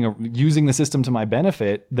using the system to my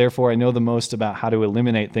benefit. Therefore, I know the most about how to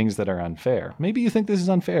eliminate things that are unfair. Maybe you think this is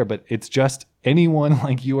unfair, but it's just anyone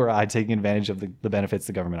like you or I taking advantage of the benefits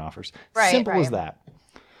the government offers. Simple as that.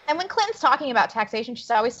 And when Clinton's talking about taxation, she's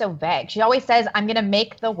always so vague. She always says, I'm going to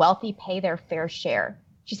make the wealthy pay their fair share.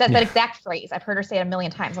 She says that exact phrase. I've heard her say it a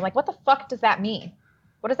million times. I'm like, what the fuck does that mean?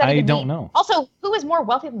 What does that even mean? I don't know. Also, who is more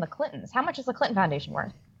wealthy than the Clintons? How much is the Clinton Foundation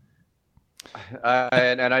worth?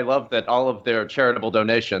 And I love that all of their charitable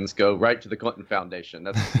donations go right to the Clinton Foundation.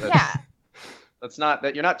 That's not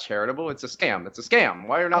that you're not charitable. It's a scam. It's a scam.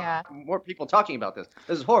 Why are not more people talking about this?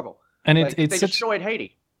 This is horrible. And they destroyed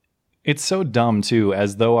Haiti. It's so dumb too,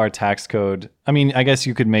 as though our tax code. I mean, I guess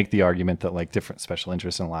you could make the argument that like different special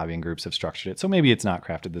interests and lobbying groups have structured it, so maybe it's not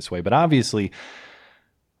crafted this way. But obviously,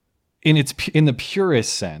 in the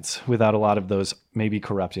purest sense, without a lot of those maybe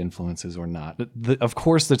corrupt influences or not, of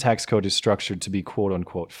course, the tax code is structured to be quote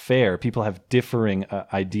unquote fair. People have differing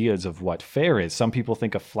ideas of what fair is. Some people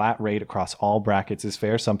think a flat rate across all brackets is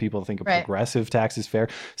fair. Some people think a progressive tax is fair.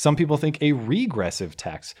 Some people think a regressive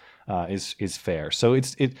tax is fair. So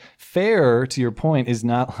it's fair, to your point, is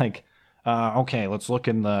not like okay, let's look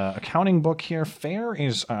in the accounting book here. Fair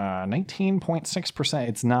is 19.6%.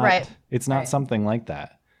 It's not. It's not something like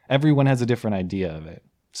that. Everyone has a different idea of it.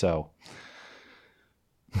 So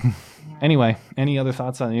anyway, any other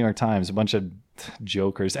thoughts on the New York Times? A bunch of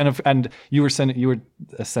jokers. And you were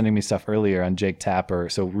sending me stuff earlier on Jake Tapper.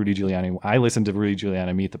 So Rudy Giuliani. I listened to Rudy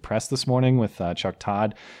Giuliani Meet the Press this morning with Chuck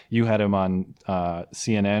Todd. You had him on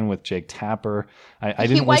CNN with Jake Tapper. I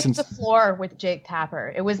didn't wiped listen. The floor with Jake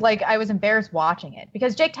Tapper. It was like I was embarrassed watching it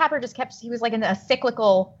because Jake Tapper he was like in a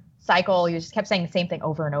cyclical cycle. He just kept saying the same thing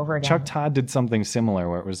over and over again. Chuck Todd did something similar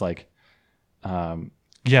where it was like,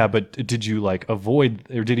 yeah, but did you like avoid,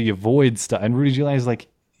 or did he avoid stuff? And Rudy Giuliani's like,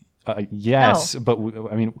 yes, but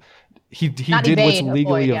I mean, he did what's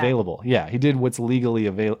legally available. Yeah, he did what's legally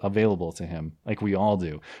available to him, like we all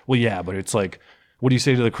do. Well, yeah, but it's like, what do you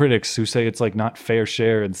say to the critics who say it's like not fair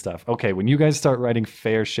share and stuff? Okay, when you guys start writing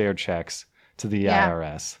fair share checks to the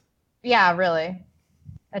IRS. Yeah, really.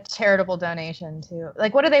 A charitable donation to,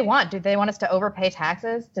 like, what do they want? Do they want us to overpay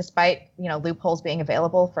taxes despite, loopholes being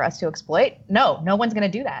available for us to exploit? No one's going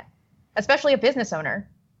to do that, especially a business owner.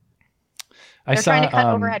 I They're saw trying to cut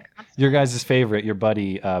overhead costs. your guys' favorite, your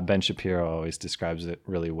buddy Ben Shapiro always describes it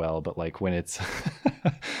really well. But like when it's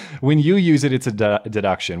when you use it, it's a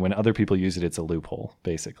deduction. When other people use it, it's a loophole.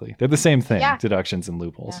 Basically, they're the same thing. Yeah. Deductions and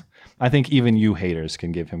loopholes. Yeah. I think even you haters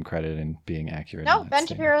can give him credit in being accurate. No, in that Ben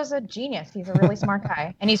statement. Shapiro's a genius. He's a really smart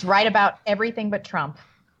guy, and he's right about everything but Trump.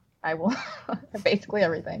 I will basically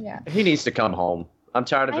everything. Yeah. He needs to come home. I'm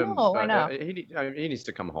tired of him. I know. He needs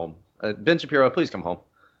to come home. Ben Shapiro, please come home.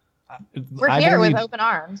 We're here with open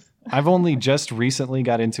arms. I've only just recently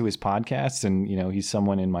got into his podcast, and he's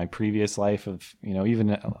someone in my previous life of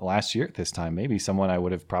even last year at this time, maybe someone I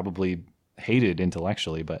would have probably hated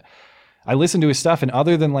intellectually, but I listened to his stuff, and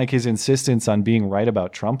other than like his insistence on being right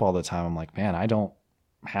about Trump all the time, I'm like, man, I don't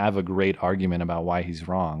have a great argument about why he's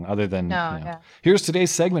wrong, other than here's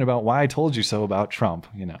today's segment about why I told you so about Trump.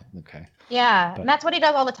 Okay. Yeah, But- and that's what he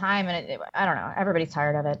does all the time, and I don't know. Everybody's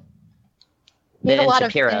tired of it. He has a Ben lot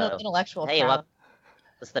Shapiro. of intellectual Hey, crowd.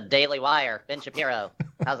 it's the Daily Wire. Ben Shapiro.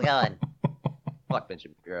 How's it going? Fuck Ben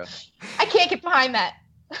Shapiro. I can't get behind that.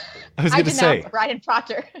 I was going to say, Bryden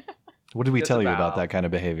Proctor. what did we Just tell you about. about that kind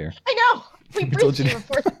of behavior? I know. We told preached you you to-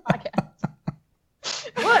 before the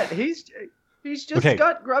podcast. What? He's just Okay.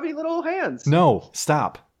 got grubby little hands. No,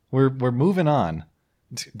 stop. We're moving on.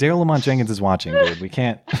 Daryl Lamont Jenkins is watching, dude. We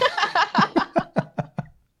can't.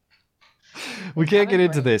 We can't get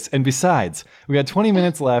into this. And besides, we got 20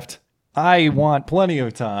 minutes left. I want plenty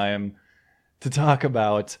of time to talk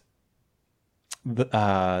about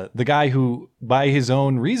the guy who, by his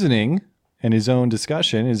own reasoning and his own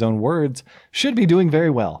discussion, his own words, should be doing very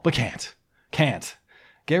well, but can't.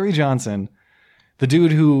 Gary Johnson, the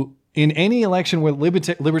dude who, in any election where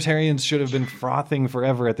libertarians should have been frothing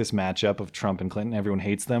forever at this matchup of Trump and Clinton, everyone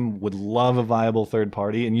hates them, would love a viable third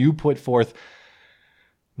party, and you put forth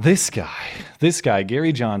this guy,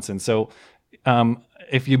 Gary Johnson. So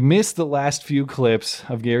if you missed the last few clips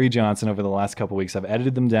of Gary Johnson over the last couple weeks, I've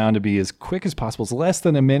edited them down to be as quick as possible. It's less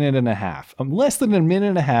than a minute and a half. Less than a minute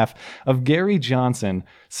and a half of Gary Johnson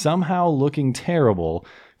somehow looking terrible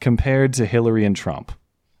compared to Hillary and Trump.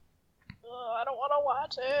 I don't want to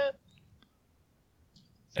watch it.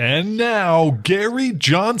 And now, Gary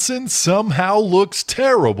Johnson somehow looks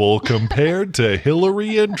terrible compared to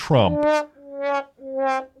Hillary and Trump.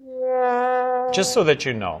 Just so that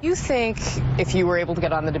you know. You think if you were able to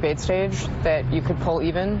get on the debate stage that you could pull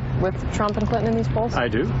even with Trump and Clinton in these polls? I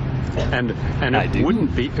do. And it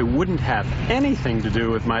wouldn't have anything to do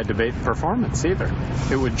with my debate performance either.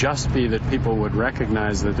 It would just be that people would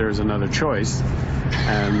recognize that there's another choice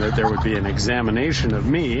and that there would be an examination of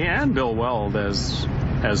me and Bill Weld as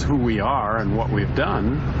who we are and what we've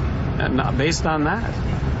done, and not based on that.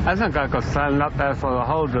 I think I could stand up there for the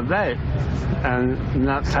whole debate and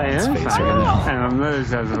not say anything, and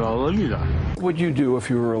emerge as a leader. What would you do if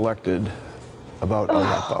you were elected about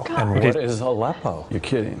Aleppo? And what is Aleppo? You're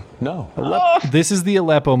kidding. No. This is the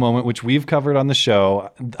Aleppo moment, which we've covered on the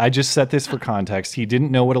show. I just set this for context. He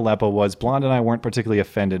didn't know what Aleppo was. Blonde and I weren't particularly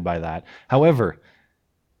offended by that. However,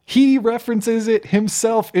 he references it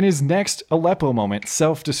himself in his next Aleppo moment,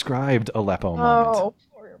 self-described Aleppo moment.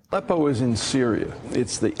 Aleppo is in Syria.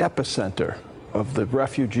 It's the epicenter of the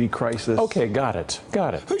refugee crisis. Okay, got it.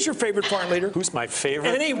 Who's your favorite foreign leader? Who's my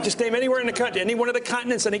favorite? Just name anywhere in the country, any one of the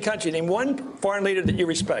continents, any country. Name one foreign leader that you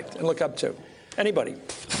respect and look up to. Anybody.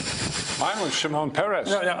 Mine was Shimon Peres.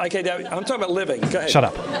 No, okay, I'm talking about living. Go ahead. Shut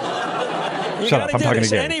up. Shut up, I'm talking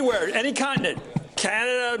again. Anywhere, any continent.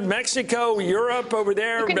 Canada, Mexico, Europe, over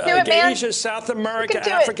there, You can do it, man. Asia, South America, You can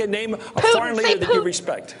do Africa. it. Name a Putin, foreign say leader that you Putin.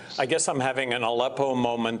 respect. I guess I'm having an Aleppo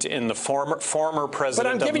moment in the former But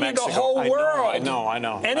president I'm giving of you Mexico. the whole world. I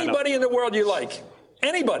know. Anybody in the world you like.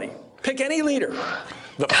 Anybody. Pick any leader.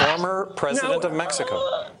 The former president of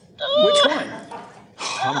Mexico. Which one?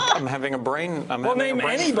 I'm having a brain. Name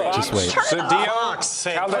anybody. Just wait. Okay,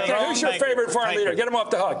 who's your favorite foreign leader? Get him off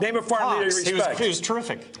the hook. Name a foreign leader you respect. He was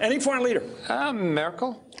terrific. Any foreign leader?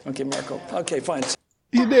 Merkel. Okay, Merkel. Okay, fine.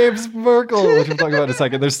 He names Merkel, which we'll talk about in a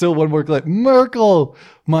second. There's still one more clip. Merkel!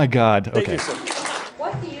 My God. Okay.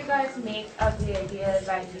 What do you guys make of the idea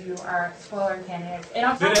that you are spoiler candidates?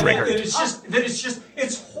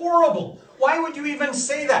 It's horrible. Why would you even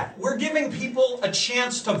say that? We're giving people a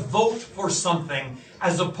chance to vote for something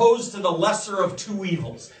as opposed to the lesser of two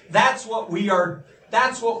evils. That's what we are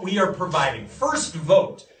providing. First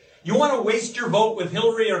vote. You want to waste your vote with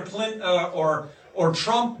Hillary or Clinton or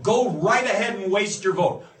Trump? Go right ahead and waste your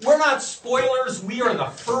vote. We're not spoilers. We are the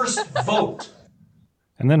first vote.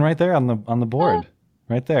 And then right there on the board,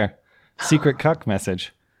 right there, secret cuck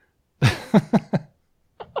message.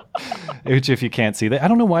 Which, if you can't see that, I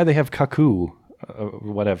don't know why they have cuckoo,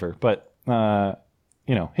 whatever. But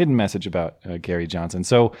hidden message about Gary Johnson.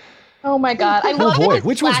 So, oh my God, I love his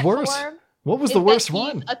which was worse? platform What was the worst he's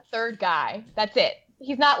one? A third guy. That's it.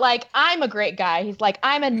 He's not like, I'm a great guy. He's like,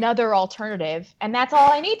 I'm another alternative, and that's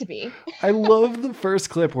all I need to be. I love the first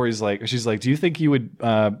clip where she's like, do you think you would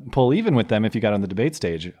pull even with them if you got on the debate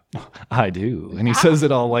stage? I do. And he says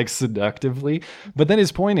it all like seductively. But then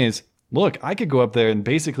his point is, look, I could go up there and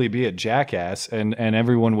basically be a jackass and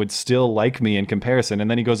everyone would still like me in comparison. And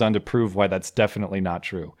then he goes on to prove why that's definitely not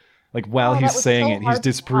true. Like while he's saying it, he's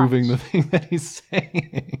disproving the thing that he's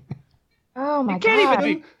saying. Oh my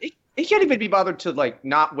God. He can't even be bothered to like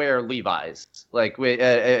not wear Levi's like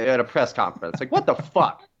at a press conference. Like what the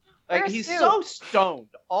fuck? Like he's so stoned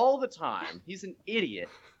all the time. He's an idiot.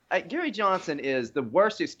 Gary Johnson is the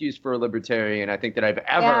worst excuse for a libertarian I think that I've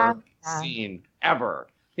ever seen ever.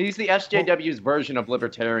 He's the SJW's version of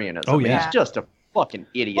libertarianism. Oh yeah, he's just a fucking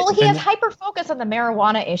idiot. Well, he has hyper focus on the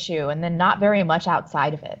marijuana issue and then not very much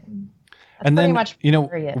outside of it. That's and then, much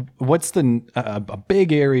what's a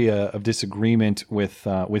big area of disagreement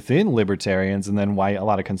within libertarians, and then why a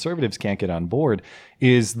lot of conservatives can't get on board,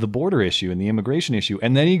 is the border issue and the immigration issue.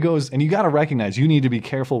 And then he goes, and you got to recognize you need to be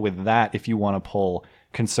careful with that if you want to pull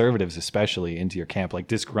conservatives, especially into your camp, like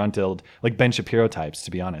disgruntled, like Ben Shapiro types, to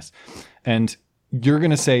be honest. And you're going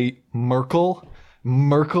to say Merkel.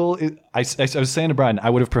 I was saying to Bryden, I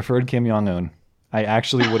would have preferred Kim Jong-un. I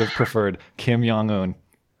actually would have preferred Kim Jong-un.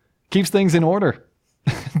 Keeps things in order.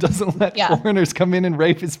 Doesn't let foreigners come in and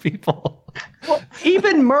rape his people. Well,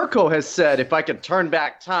 even Merkel has said, if I could turn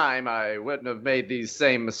back time, I wouldn't have made these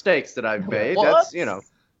same mistakes that I've made. That's,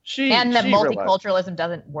 she and that she multiculturalism realized.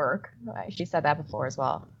 doesn't work. She said that before as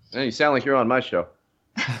well. Yeah, you sound like you're on my show.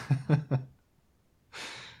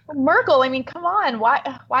 Merkel, I mean, come on.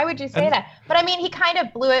 Why would you say that? But I mean, he kind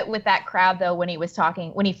of blew it with that crowd, though, when he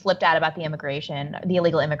flipped out about the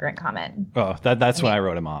illegal immigrant comment. Oh, that's when I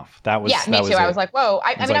wrote him off. That was me too. I was like, whoa.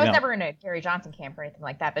 I was no. never in a Gary Johnson camp or anything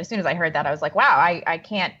like that. But as soon as I heard that, I was like, wow, I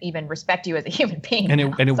can't even respect you as a human being. And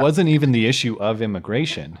it wasn't even the issue of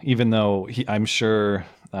immigration, even though I'm sure.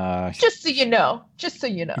 Just so you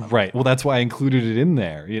know. Right. Well, that's why I included it in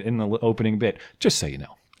there in the opening bit. Just so you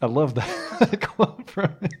know. I love that quote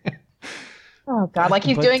from him. Oh God! Like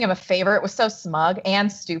he's doing him a favor. It was so smug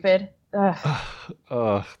and stupid.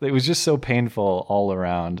 Ugh. It was just so painful all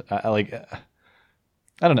around. I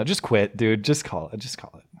don't know. Just quit, dude. Just call it.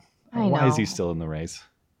 Why is he still in the race?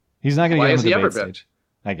 He's not going to get on the debate stage.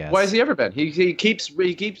 I guess. Why has he ever been? They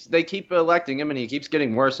keep electing him, and he keeps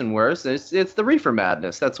getting worse and worse. It's the reefer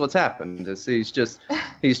madness. That's what's happened. He's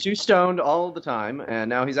too stoned all the time, and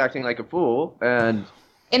now he's acting like a fool. And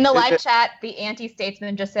in the live chat, the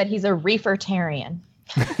anti-statesman just said he's a reefertarian.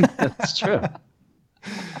 That's true.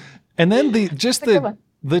 And then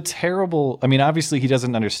the terrible. I mean, obviously, he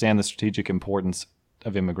doesn't understand the strategic importance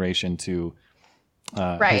of immigration to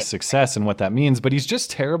his success and what that means, but he's just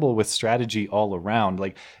terrible with strategy all around.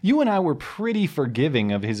 Like you and I were pretty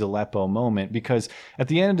forgiving of his Aleppo moment because at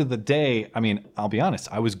the end of the day, I mean, I'll be honest,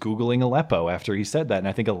 I was Googling Aleppo after he said that, and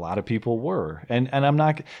I think a lot of people were. And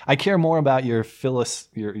I care more about your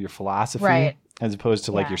philosophy as opposed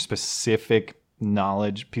to like your specific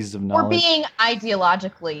pieces of knowledge. Or being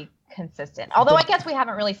ideologically consistent. Although I guess we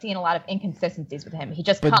haven't really seen a lot of inconsistencies with him. He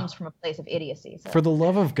just comes from a place of idiocy. So. For the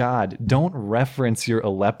love of God, don't reference your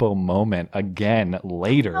Aleppo moment again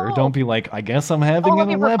later. No. Don't be like, I guess I'm having an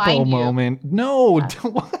Aleppo moment. No,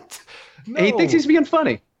 what? No. He thinks he's being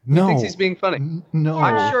funny. No. He thinks he's being funny. No.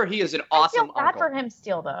 I'm sure he is an awesome I feel bad for him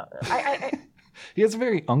still, though. He has a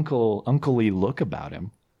very uncle-y look about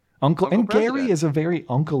him. Uncle and President. Gary is a very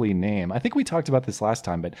uncle-y name. I think we talked about this last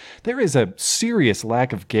time, but there is a serious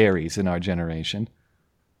lack of Garys in our generation.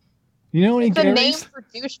 You know any Garys? It's a name for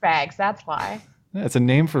douchebags, that's why. Yeah, it's a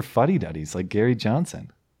name for fuddy-duddies like Gary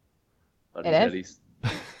Johnson. Fuddy-duddies.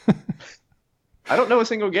 I don't know a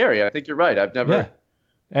single Gary. I think you're right. I've never... Yeah.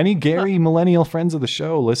 Any Gary millennial friends of the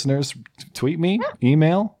show, listeners, tweet me,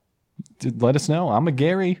 email, let us know. I'm a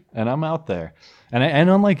Gary, and I'm out there. And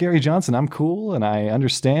unlike Gary Johnson, I'm cool and I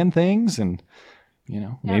understand things, and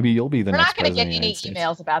maybe you'll be the next president. We're not going to get any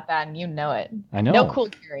emails about that, and you know it. I know. No cool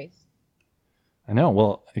Garys. I know.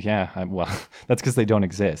 Well, yeah. That's because they don't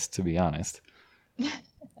exist, to be honest.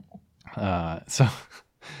 So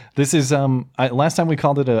this is last time we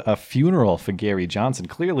called it a funeral for Gary Johnson.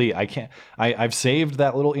 Clearly, I can't. I've saved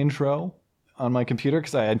that little intro on my computer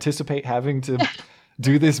because I anticipate having to.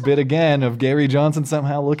 Do this bit again of Gary Johnson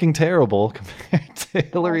somehow looking terrible compared to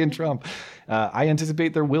Hillary and Trump. I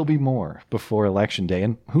anticipate there will be more before Election Day,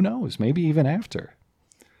 and who knows, maybe even after.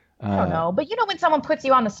 I don't know, but when someone puts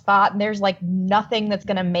you on the spot and there's like nothing that's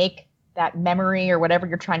going to make that memory or whatever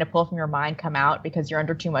you're trying to pull from your mind come out because you're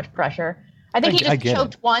under too much pressure. I think he just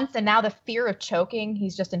choked once, and now the fear of choking,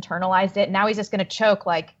 he's just internalized it. Now he's just going to choke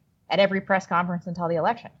like at every press conference until the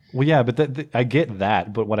election. Well, yeah, but I get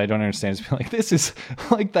that. But what I don't understand is like, this is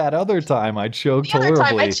like that other time I choked horribly. The other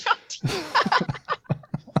time I choked.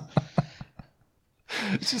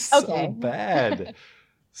 It's just so bad.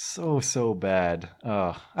 So bad.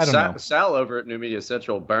 I don't know. Sal over at New Media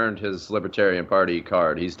Central burned his Libertarian Party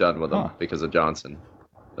card. He's done with them because of Johnson.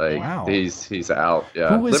 Like he's out.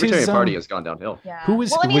 Yeah, Libertarian Party has gone downhill. Yeah. Who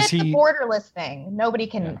was? Well, I mean, was it's he? the borderless thing. Nobody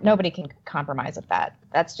can compromise with that.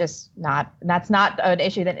 That's just not. That's not an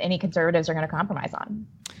issue that any conservatives are going to compromise on.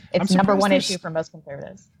 It's number one issue for most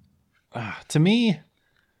conservatives. To me,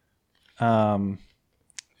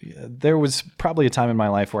 there was probably a time in my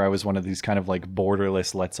life where I was one of these kind of like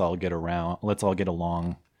borderless, let's all get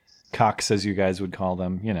along, cocks, as you guys would call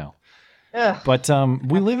them, you know. Ugh. But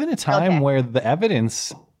we live in a time where the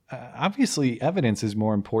evidence, obviously evidence is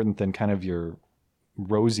more important than kind of your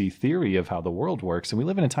rosy theory of how the world works. And we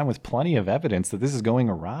live in a time with plenty of evidence that this is going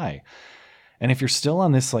awry. And if you're still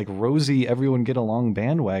on this like rosy, everyone get along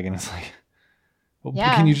bandwagon, it's like, well,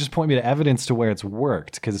 can you just point me to evidence to where it's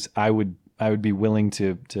worked? Because I would be willing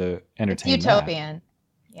to entertain it's utopian.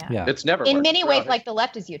 That. Yeah. It's never in worked. many ways, like the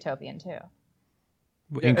left is utopian too.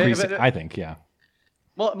 Increasing, I think, yeah.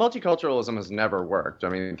 Well, multiculturalism has never worked. I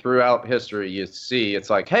mean, throughout history, you see it's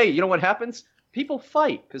like, hey, you know what happens? People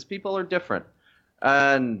fight because people are different,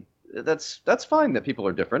 and that's fine that people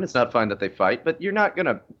are different. It's not fine that they fight, but you're not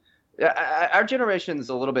gonna. Our generation's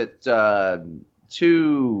a little bit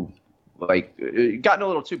too. Like gotten a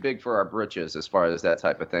little too big for our britches as far as that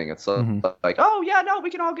type of thing. It's like, oh yeah, no,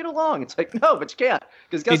 we can all get along. It's like, no, but you can't.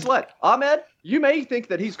 Because guess what? Ahmed, you may think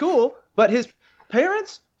that he's cool, but his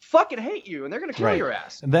parents fucking hate you and they're going to kill your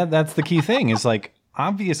ass. That's the key thing is like,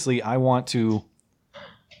 obviously I want to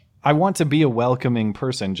be a welcoming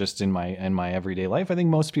person just in my everyday life. I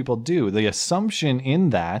think most people do. The assumption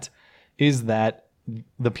in that is that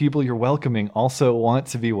the people you're welcoming also want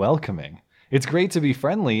to be welcoming. It's great to be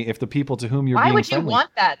friendly if the people to whom you're being friendly. Why would you want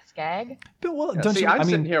that, Skag? But, well, don't you? I'm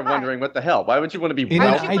sitting here wondering what the hell. Why would you want to be in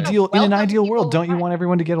an ideal world? Don't you want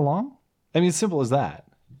everyone to get along? I mean, it's simple as that.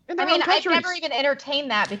 I mean, I've never even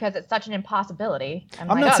entertained that because it's such an impossibility.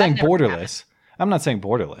 I'm not saying borderless. I'm not saying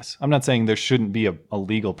borderless. I'm not saying there shouldn't be a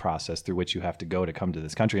legal process through which you have to go to come to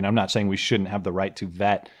this country, and I'm not saying we shouldn't have the right to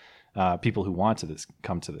vet people who want to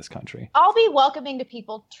come to this country. I'll be welcoming to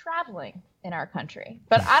people traveling in our country,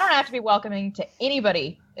 but I don't have to be welcoming to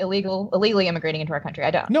anybody illegally immigrating into our country.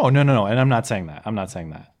 I don't. No. And I'm not saying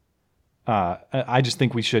that. I just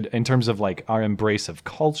think we should, in terms of like our embrace of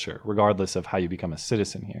culture, regardless of how you become a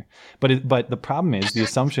citizen here. But the problem is, the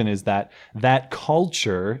assumption is that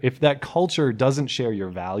culture, if that culture doesn't share your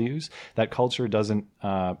values, that culture doesn't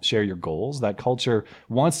share your goals, that culture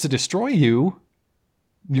wants to destroy you,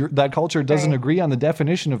 that culture doesn't agree on the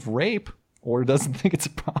definition of rape or doesn't think it's a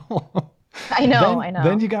problem. I know.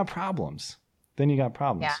 Then you got problems.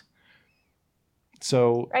 Yeah.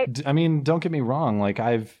 So, I mean, don't get me wrong. Like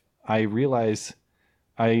I realize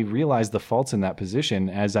the faults in that position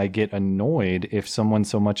as I get annoyed if someone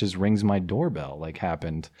so much as rings my doorbell, like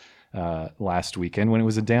happened last weekend when it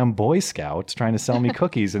was a damn Boy Scout trying to sell me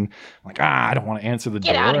cookies, and I'm like, I don't want to answer the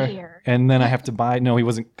door. Get out of here. And then I have to buy. No, he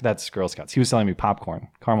wasn't. That's Girl Scouts. He was selling me popcorn,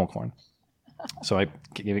 caramel corn. So I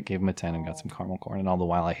gave him a 10 and got some caramel corn, and all the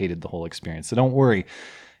while I hated the whole experience. So don't worry,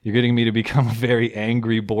 you're getting me to become a very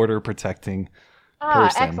angry border protecting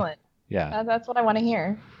person. Excellent. Yeah, that's what I want to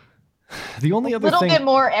hear. The only other thing, a little bit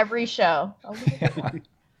more every show.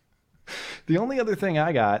 The only other thing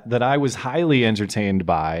I got that I was highly entertained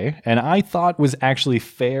by, and I thought was actually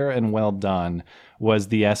fair and well done, was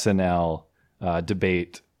the SNL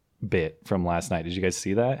debate bit from last night. Did you guys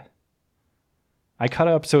see that? I cut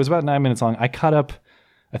up, so it was about 9 minutes long. I cut up,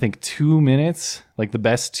 I think, 2 minutes, like the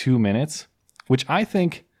best 2 minutes, which I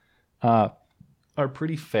think are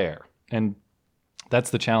pretty fair. And that's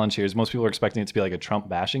the challenge here, is most people are expecting it to be like a Trump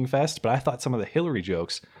bashing fest, but I thought some of the Hillary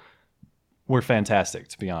jokes were fantastic,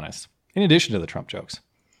 to be honest, in addition to the Trump jokes.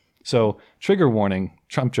 So, trigger warning,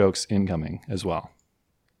 Trump jokes incoming as well.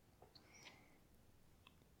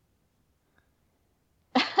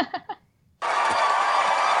 I'm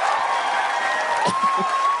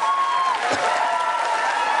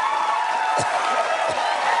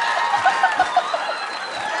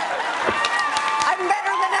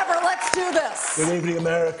better than ever. Let's do this. Good evening,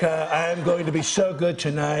 America. I am going to be so good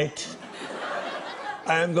tonight.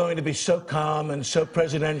 I am going to be so calm and so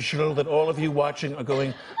presidential that all of you watching are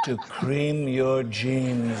going to cream your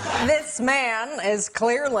jeans. This man is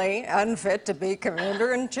clearly unfit to be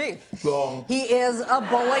commander-in-chief. Wrong. He is a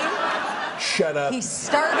bully. Shut up. He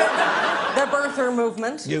started the birther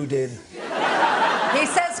movement. You did. He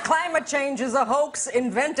says climate change is a hoax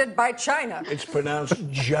invented by China. It's pronounced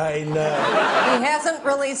China. He hasn't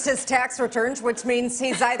released his tax returns, which means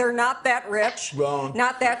he's either not that rich, Wrong.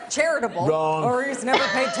 not that charitable, Wrong. or he's never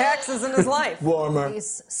paid taxes in his life. Warmer.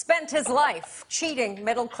 He's spent his life cheating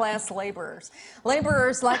middle-class laborers.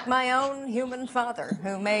 Laborers like my own human father,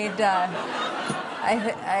 who made,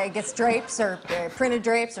 I guess, drapes, or printed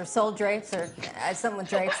drapes, or sold drapes, or something with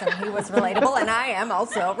drapes, and he was relatable, and I am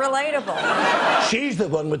also relatable. She's the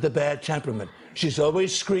one with the bad temperament. She's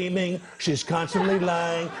always screaming. She's constantly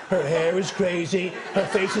lying. Her hair is crazy. Her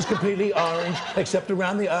face is completely orange, except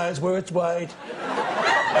around the eyes where it's white.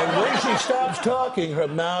 And when she stops talking, her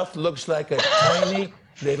mouth looks like a tiny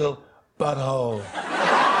little butthole.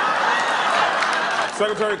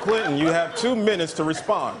 Secretary Clinton, you have 2 minutes to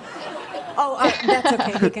respond. Oh, that's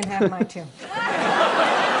okay. He can have mine, too.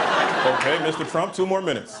 Okay, Mr. Trump, 2 more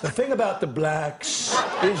minutes. The thing about the blacks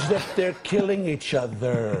is that they're killing each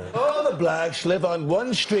other. All the blacks live on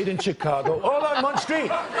one street in Chicago, all on one street.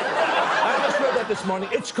 I just read that this morning.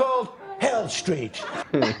 It's called Hell Street.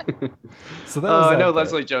 So that was no,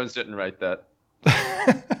 Leslie Jones didn't write that.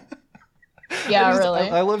 Yeah, really.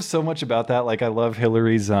 I love so much about that. Like, I love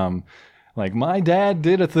Hillary's like, my dad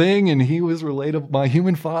did a thing and he was relatable. My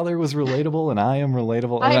human father was relatable and I am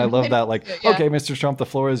relatable. And I love that. Like, yeah. Okay, Mr. Trump, the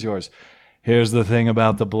floor is yours. Here's the thing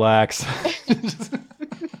about the blacks.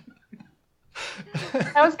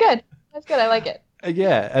 That was good. That's good. I like it.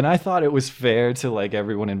 Yeah, and I thought it was fair to like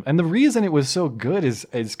everyone. And the reason it was so good is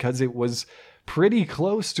because it was pretty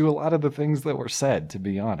close to a lot of the things that were said, to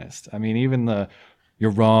be honest. I mean, even the,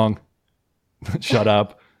 you're wrong, shut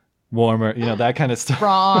up, warmer, that kind of stuff.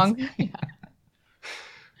 Wrong. Yeah.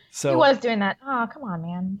 So He was doing that. Oh, come on,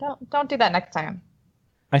 man. Don't do that next time.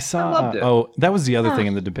 I saw. I loved it. That was the other thing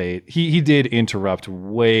in the debate. He did interrupt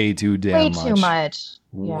way too damn much. Way too much.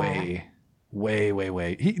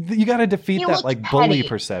 Way. You got to defeat He that looked like bully petty.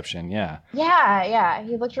 perception. Yeah. Yeah.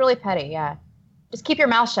 He looked really petty. Yeah. Just keep your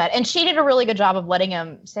mouth shut. And she did a really good job of letting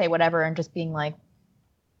him say whatever and just being like,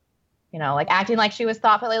 like acting like she was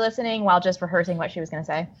thoughtfully listening while just rehearsing what she was going to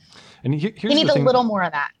say. And here's he needs the a thing. little more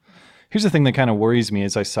of that. Here's the thing that kind of worries me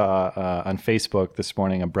is I saw on Facebook this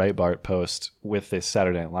morning a Breitbart post with this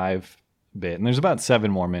Saturday Night Live bit. And there's about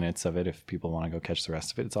 7 more minutes of it if people want to go catch the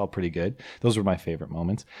rest of it. It's all pretty good. Those were my favorite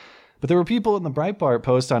moments. But there were people in the Breitbart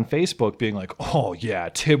post on Facebook being like, oh, yeah,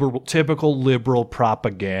 typical liberal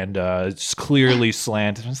propaganda. It's clearly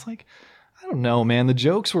slanted. And it's like, I don't know, man. The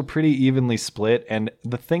jokes were pretty evenly split. And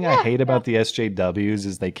the thing I hate about the SJWs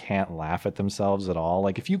is they can't laugh at themselves at all.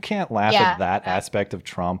 Like, if you can't laugh at that aspect of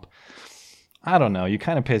Trump, I don't know. You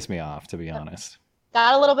kind of piss me off, to be honest.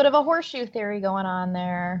 Got a little bit of a horseshoe theory going on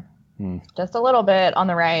there. Just a little bit on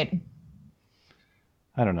the right.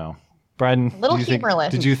 I don't know. Bryden,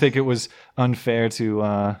 did you think it was unfair to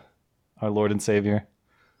our Lord and Savior?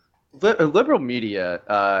 Liberal media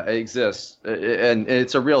exists, and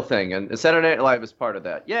it's a real thing. And Saturday Night Live is part of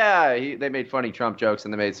that. Yeah, they made funny Trump jokes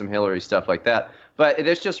and they made some Hillary stuff like that. But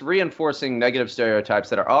it's just reinforcing negative stereotypes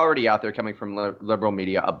that are already out there coming from liberal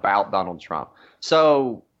media about Donald Trump.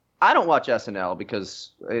 So I don't watch SNL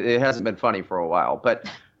because it hasn't been funny for a while. But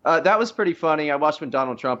that was pretty funny. I watched when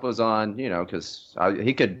Donald Trump was on, because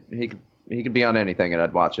he could be on anything and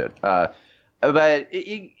I'd watch it. But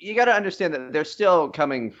you got to understand that they're still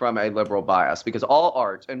coming from a liberal bias because all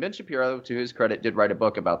art, and Ben Shapiro, to his credit, did write a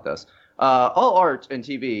book about this. All art and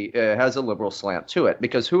TV has a liberal slant to it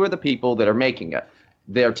because who are the people that are making it?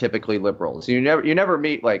 They're typically liberals. You never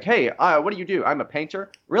meet like, hey, what do you do? I'm a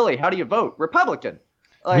painter. Really? How do you vote? Republican.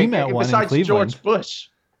 Like, we met one in besides Cleveland. George Bush.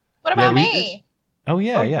 What about me? Oh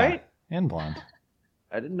yeah, Okay. and blonde.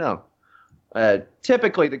 I didn't know.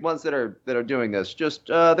 Typically, the ones that are doing this, just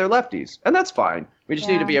they're lefties, and that's fine. We just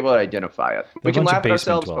need to be able to identify it. We can laugh at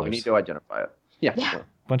ourselves, but we need to identify it. Yeah.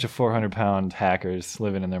 Bunch of 400-pound hackers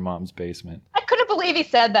living in their mom's basement. I couldn't believe he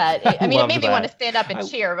said that. I mean, it loved made me that. want to stand up and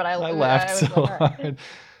cheer, but I laughed so hard.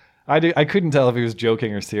 I couldn't tell if he was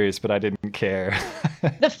joking or serious, but I didn't care.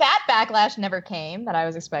 The fat backlash never came that I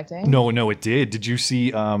was expecting. No, it did. Did you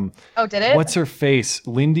see? Oh, did it? What's her face?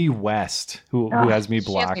 Lindy West, who has me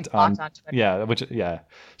blocked, she has me blocked on Twitter. Yeah,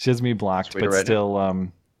 she has me blocked, but right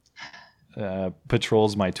still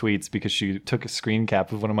patrols my tweets because she took a screen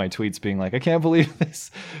cap of one of my tweets, being like, "I can't believe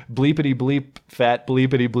this bleepity bleep fat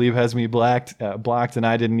bleepity bleep has me blocked, and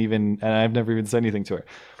I've never even said anything to her."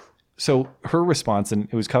 So her response, and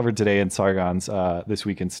it was covered today in Sargon's This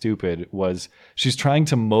Week in Stupid, was she's trying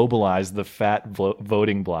to mobilize the fat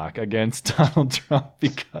voting bloc against Donald Trump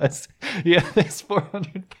because he had this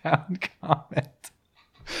 400-pound comment.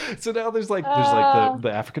 So now there's like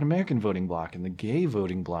the African American voting bloc and the gay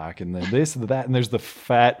voting bloc and the this and the that, and there's the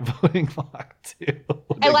fat voting bloc too.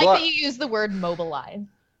 I like that you use the word mobilize.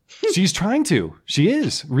 She's trying to. She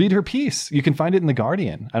is. Read her piece. You can find it in the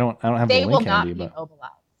Guardian. I don't have They the will link not handy, be but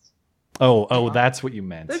mobilized. oh, that's what you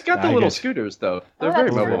meant. They've got the I little get you. scooters, though. They're that's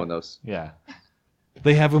very true. mobile in those. Yeah.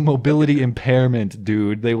 They have a mobility impairment,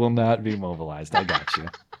 dude. They will not be mobilized. I got you.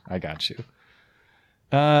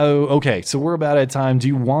 Okay, so we're about at time. Do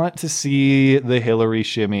you want to see the Hillary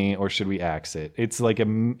shimmy, or should we axe it? It's like a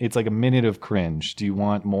minute of cringe. Do you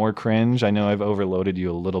want more cringe? I know I've overloaded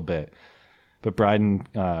you a little bit, but Bryden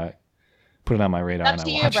put it on my radar. Up and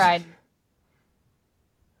to I you, watched. Bryden.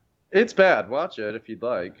 It's bad. Watch it if you'd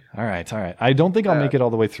like. All right. I don't think I'll make it all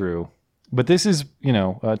the way through, but this is,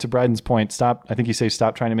 to Bryden's point. Stop. I think you say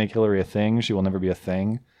stop trying to make Hillary a thing. She will never be a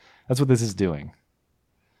thing. That's what this is doing.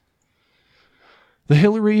 The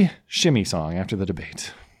Hillary shimmy song after the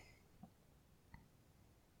debate.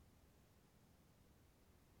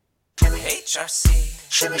 HRC,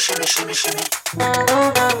 shimmy, shimmy, shimmy, shimmy.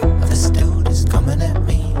 This dude is coming at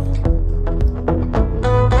me.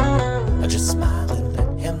 I just smile and let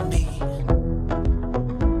him be.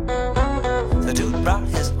 The dude brought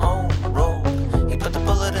his own rope. He put the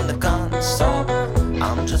bullet in the gun, so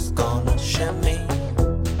I'm just gonna shimmy.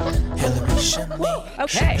 Hillary shimmy.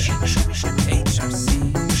 Okay. Shimmy, shimmy, shimmy,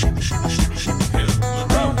 HRC. Shimmy, shimmy, shimmy, shimmy.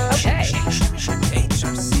 Okay. Shimmy, shimmy, shimmy,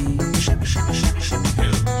 HRC. Shimmy, shimmy, shimmy,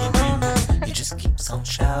 shimmy. He just keeps on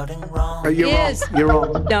shouting wrong. You're wrong. You're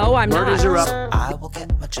wrong. No, I'm Murders not. are up. I will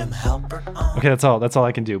get my Jim Halpert on. Okay, that's all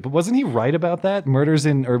I can do. But wasn't he right about that? Murders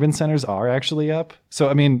in urban centers are actually up. So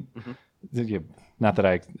I mean, not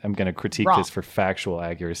that I'm going to critique Wrong. this for factual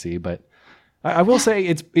accuracy, but I will say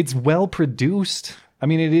it's well produced. I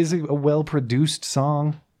mean, it is a well produced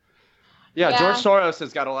song. Yeah, George Soros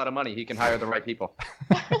has got a lot of money. He can hire the right people.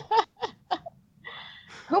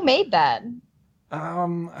 Who made that?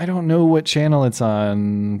 I don't know what channel it's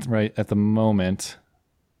on right at the moment,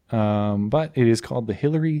 but it is called the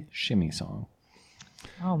Hillary Shimmy Song.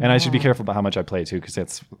 Oh, and I should be careful about how much I play too, because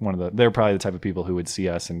that's they're probably the type of people who would see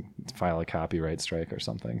us and file a copyright strike or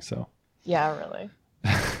something. So Yeah, really.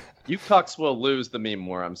 You cucks will lose the meme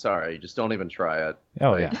war. I'm sorry. Just don't even try it.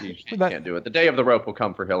 Oh, yeah. You can't do it. The day of the rope will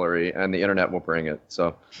come for Hillary, and the internet will bring it.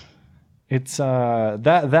 So it's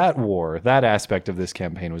that war, that aspect of this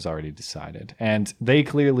campaign was already decided, and they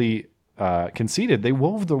clearly conceded. They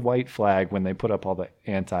wove the white flag when they put up all the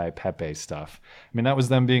anti-Pepe stuff. I mean, that was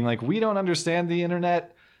them being like, we don't understand the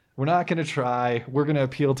internet. We're not going to try. We're going to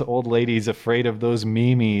appeal to old ladies afraid of those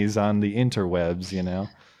memes on the interwebs,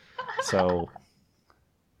 So...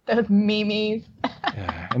 Those memes.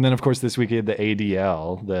 Yeah. And then, of course, this week you had the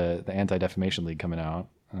ADL, the Anti-Defamation League coming out.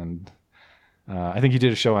 And I think you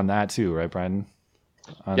did a show on that too, right, Bryden?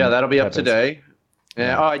 Yeah, that'll be up Pepe's. today.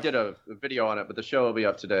 Yeah. Oh, I did a video on it, but the show will be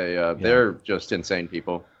up today. They're just insane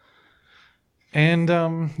people. And,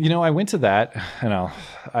 I went to that, and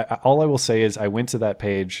all I will say is I went to that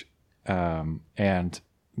page, and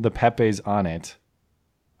the Pepe's on it.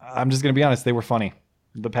 I'm just going to be honest, they were funny.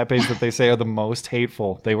 The Pepe's that they say are the most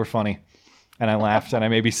hateful, they were funny. And I laughed, and I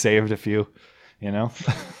maybe saved a few,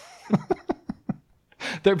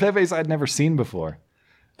 They're Pepe's I'd never seen before.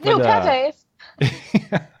 New But, Pepe's.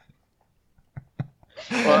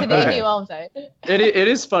 Well, The new website. It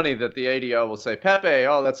is funny that the ADL will say Pepe.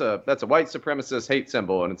 Oh, that's a white supremacist hate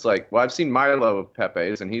symbol, and it's like, well, I've seen Milo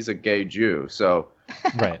Pepe's, and he's a gay Jew, so.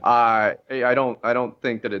 Right. I don't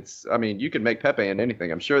think that it's. I mean, you could make Pepe in anything.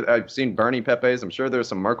 I'm sure I've seen Bernie Pepe's. I'm sure there's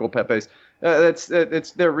some Merkel Pepe's.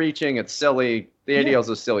 They're reaching. It's silly. The ADL's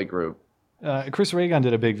a silly group. Chris Reagan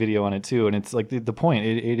did a big video on it too, and it's like the point.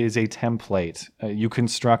 It is a template. You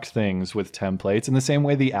construct things with templates in the same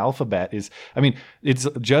way the alphabet is. I mean, it's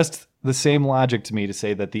just the same logic to me to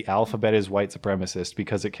say that the alphabet is white supremacist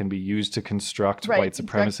because it can be used to construct white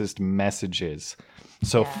supremacist messages.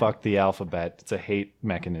 So fuck the alphabet. It's a hate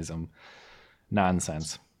mechanism.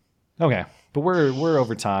 Nonsense. Okay, but we're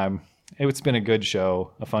over time. It's been a good show,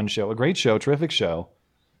 a fun show, a great show, terrific show.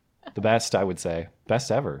 The best, I would say. Best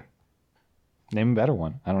ever. Name a better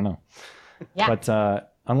one. I don't know. Yeah.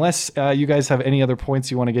 But unless you guys have any other points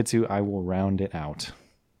you want to get to, I will round it out.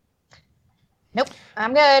 Nope.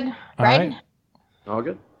 I'm good. All Bryden? right. All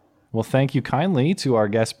good. Well, thank you kindly to our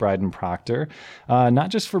guest, Bryden Proctor, not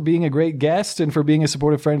just for being a great guest and for being a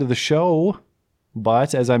supportive friend of the show,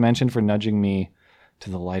 but as I mentioned, for nudging me to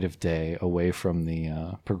the light of day, away from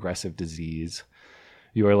the progressive disease.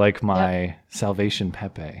 You are like my Salvation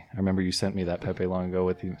Pepe. I remember you sent me that Pepe long ago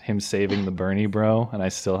with him saving the Bernie bro, and I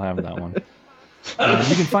still have that one.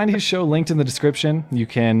 You can find his show linked in the description. You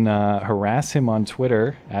can harass him on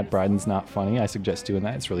Twitter at Bryden's Not Funny. I suggest doing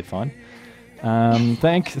that. It's really fun.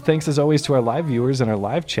 Thanks as always to our live viewers and our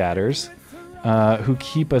live chatters who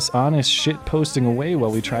keep us honest shit posting away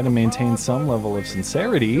while we try to maintain some level of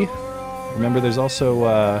sincerity. Remember, there's also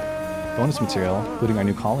bonus material, including our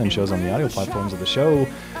new call-in shows on the audio platforms of the show.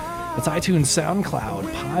 That's iTunes, SoundCloud,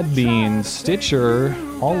 Podbean, Stitcher,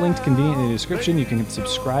 all linked conveniently in the description. You can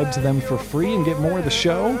subscribe to them for free and get more of the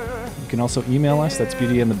show. You can also email us. That's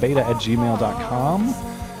beautyandthebeta@gmail.com.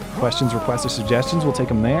 Questions, requests, or suggestions, we'll take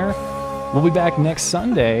them there. We'll be back next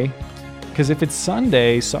Sunday, because if it's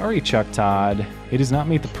Sunday, sorry, Chuck Todd, it is not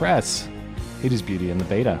Meet the Press. It is Beauty and the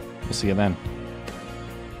Beta. We'll see you then.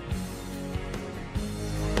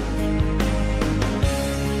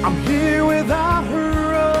 I'm here without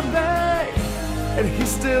Harambe, and he's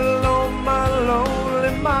still on my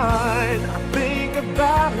lonely mind. I think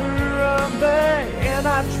about Harambe, and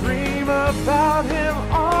I dream about him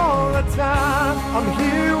all the time. I'm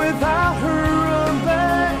here without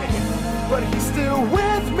Harambe, but he's still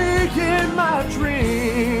with me in my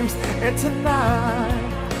dreams. And tonight,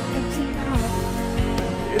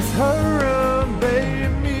 it's Harambe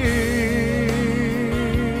and me.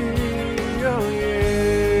 Oh yeah.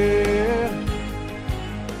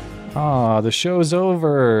 Ah, the show's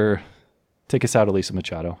over. Take us out, Elisa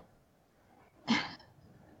Machado.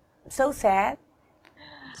 So sad.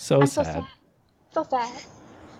 So sad. So sad.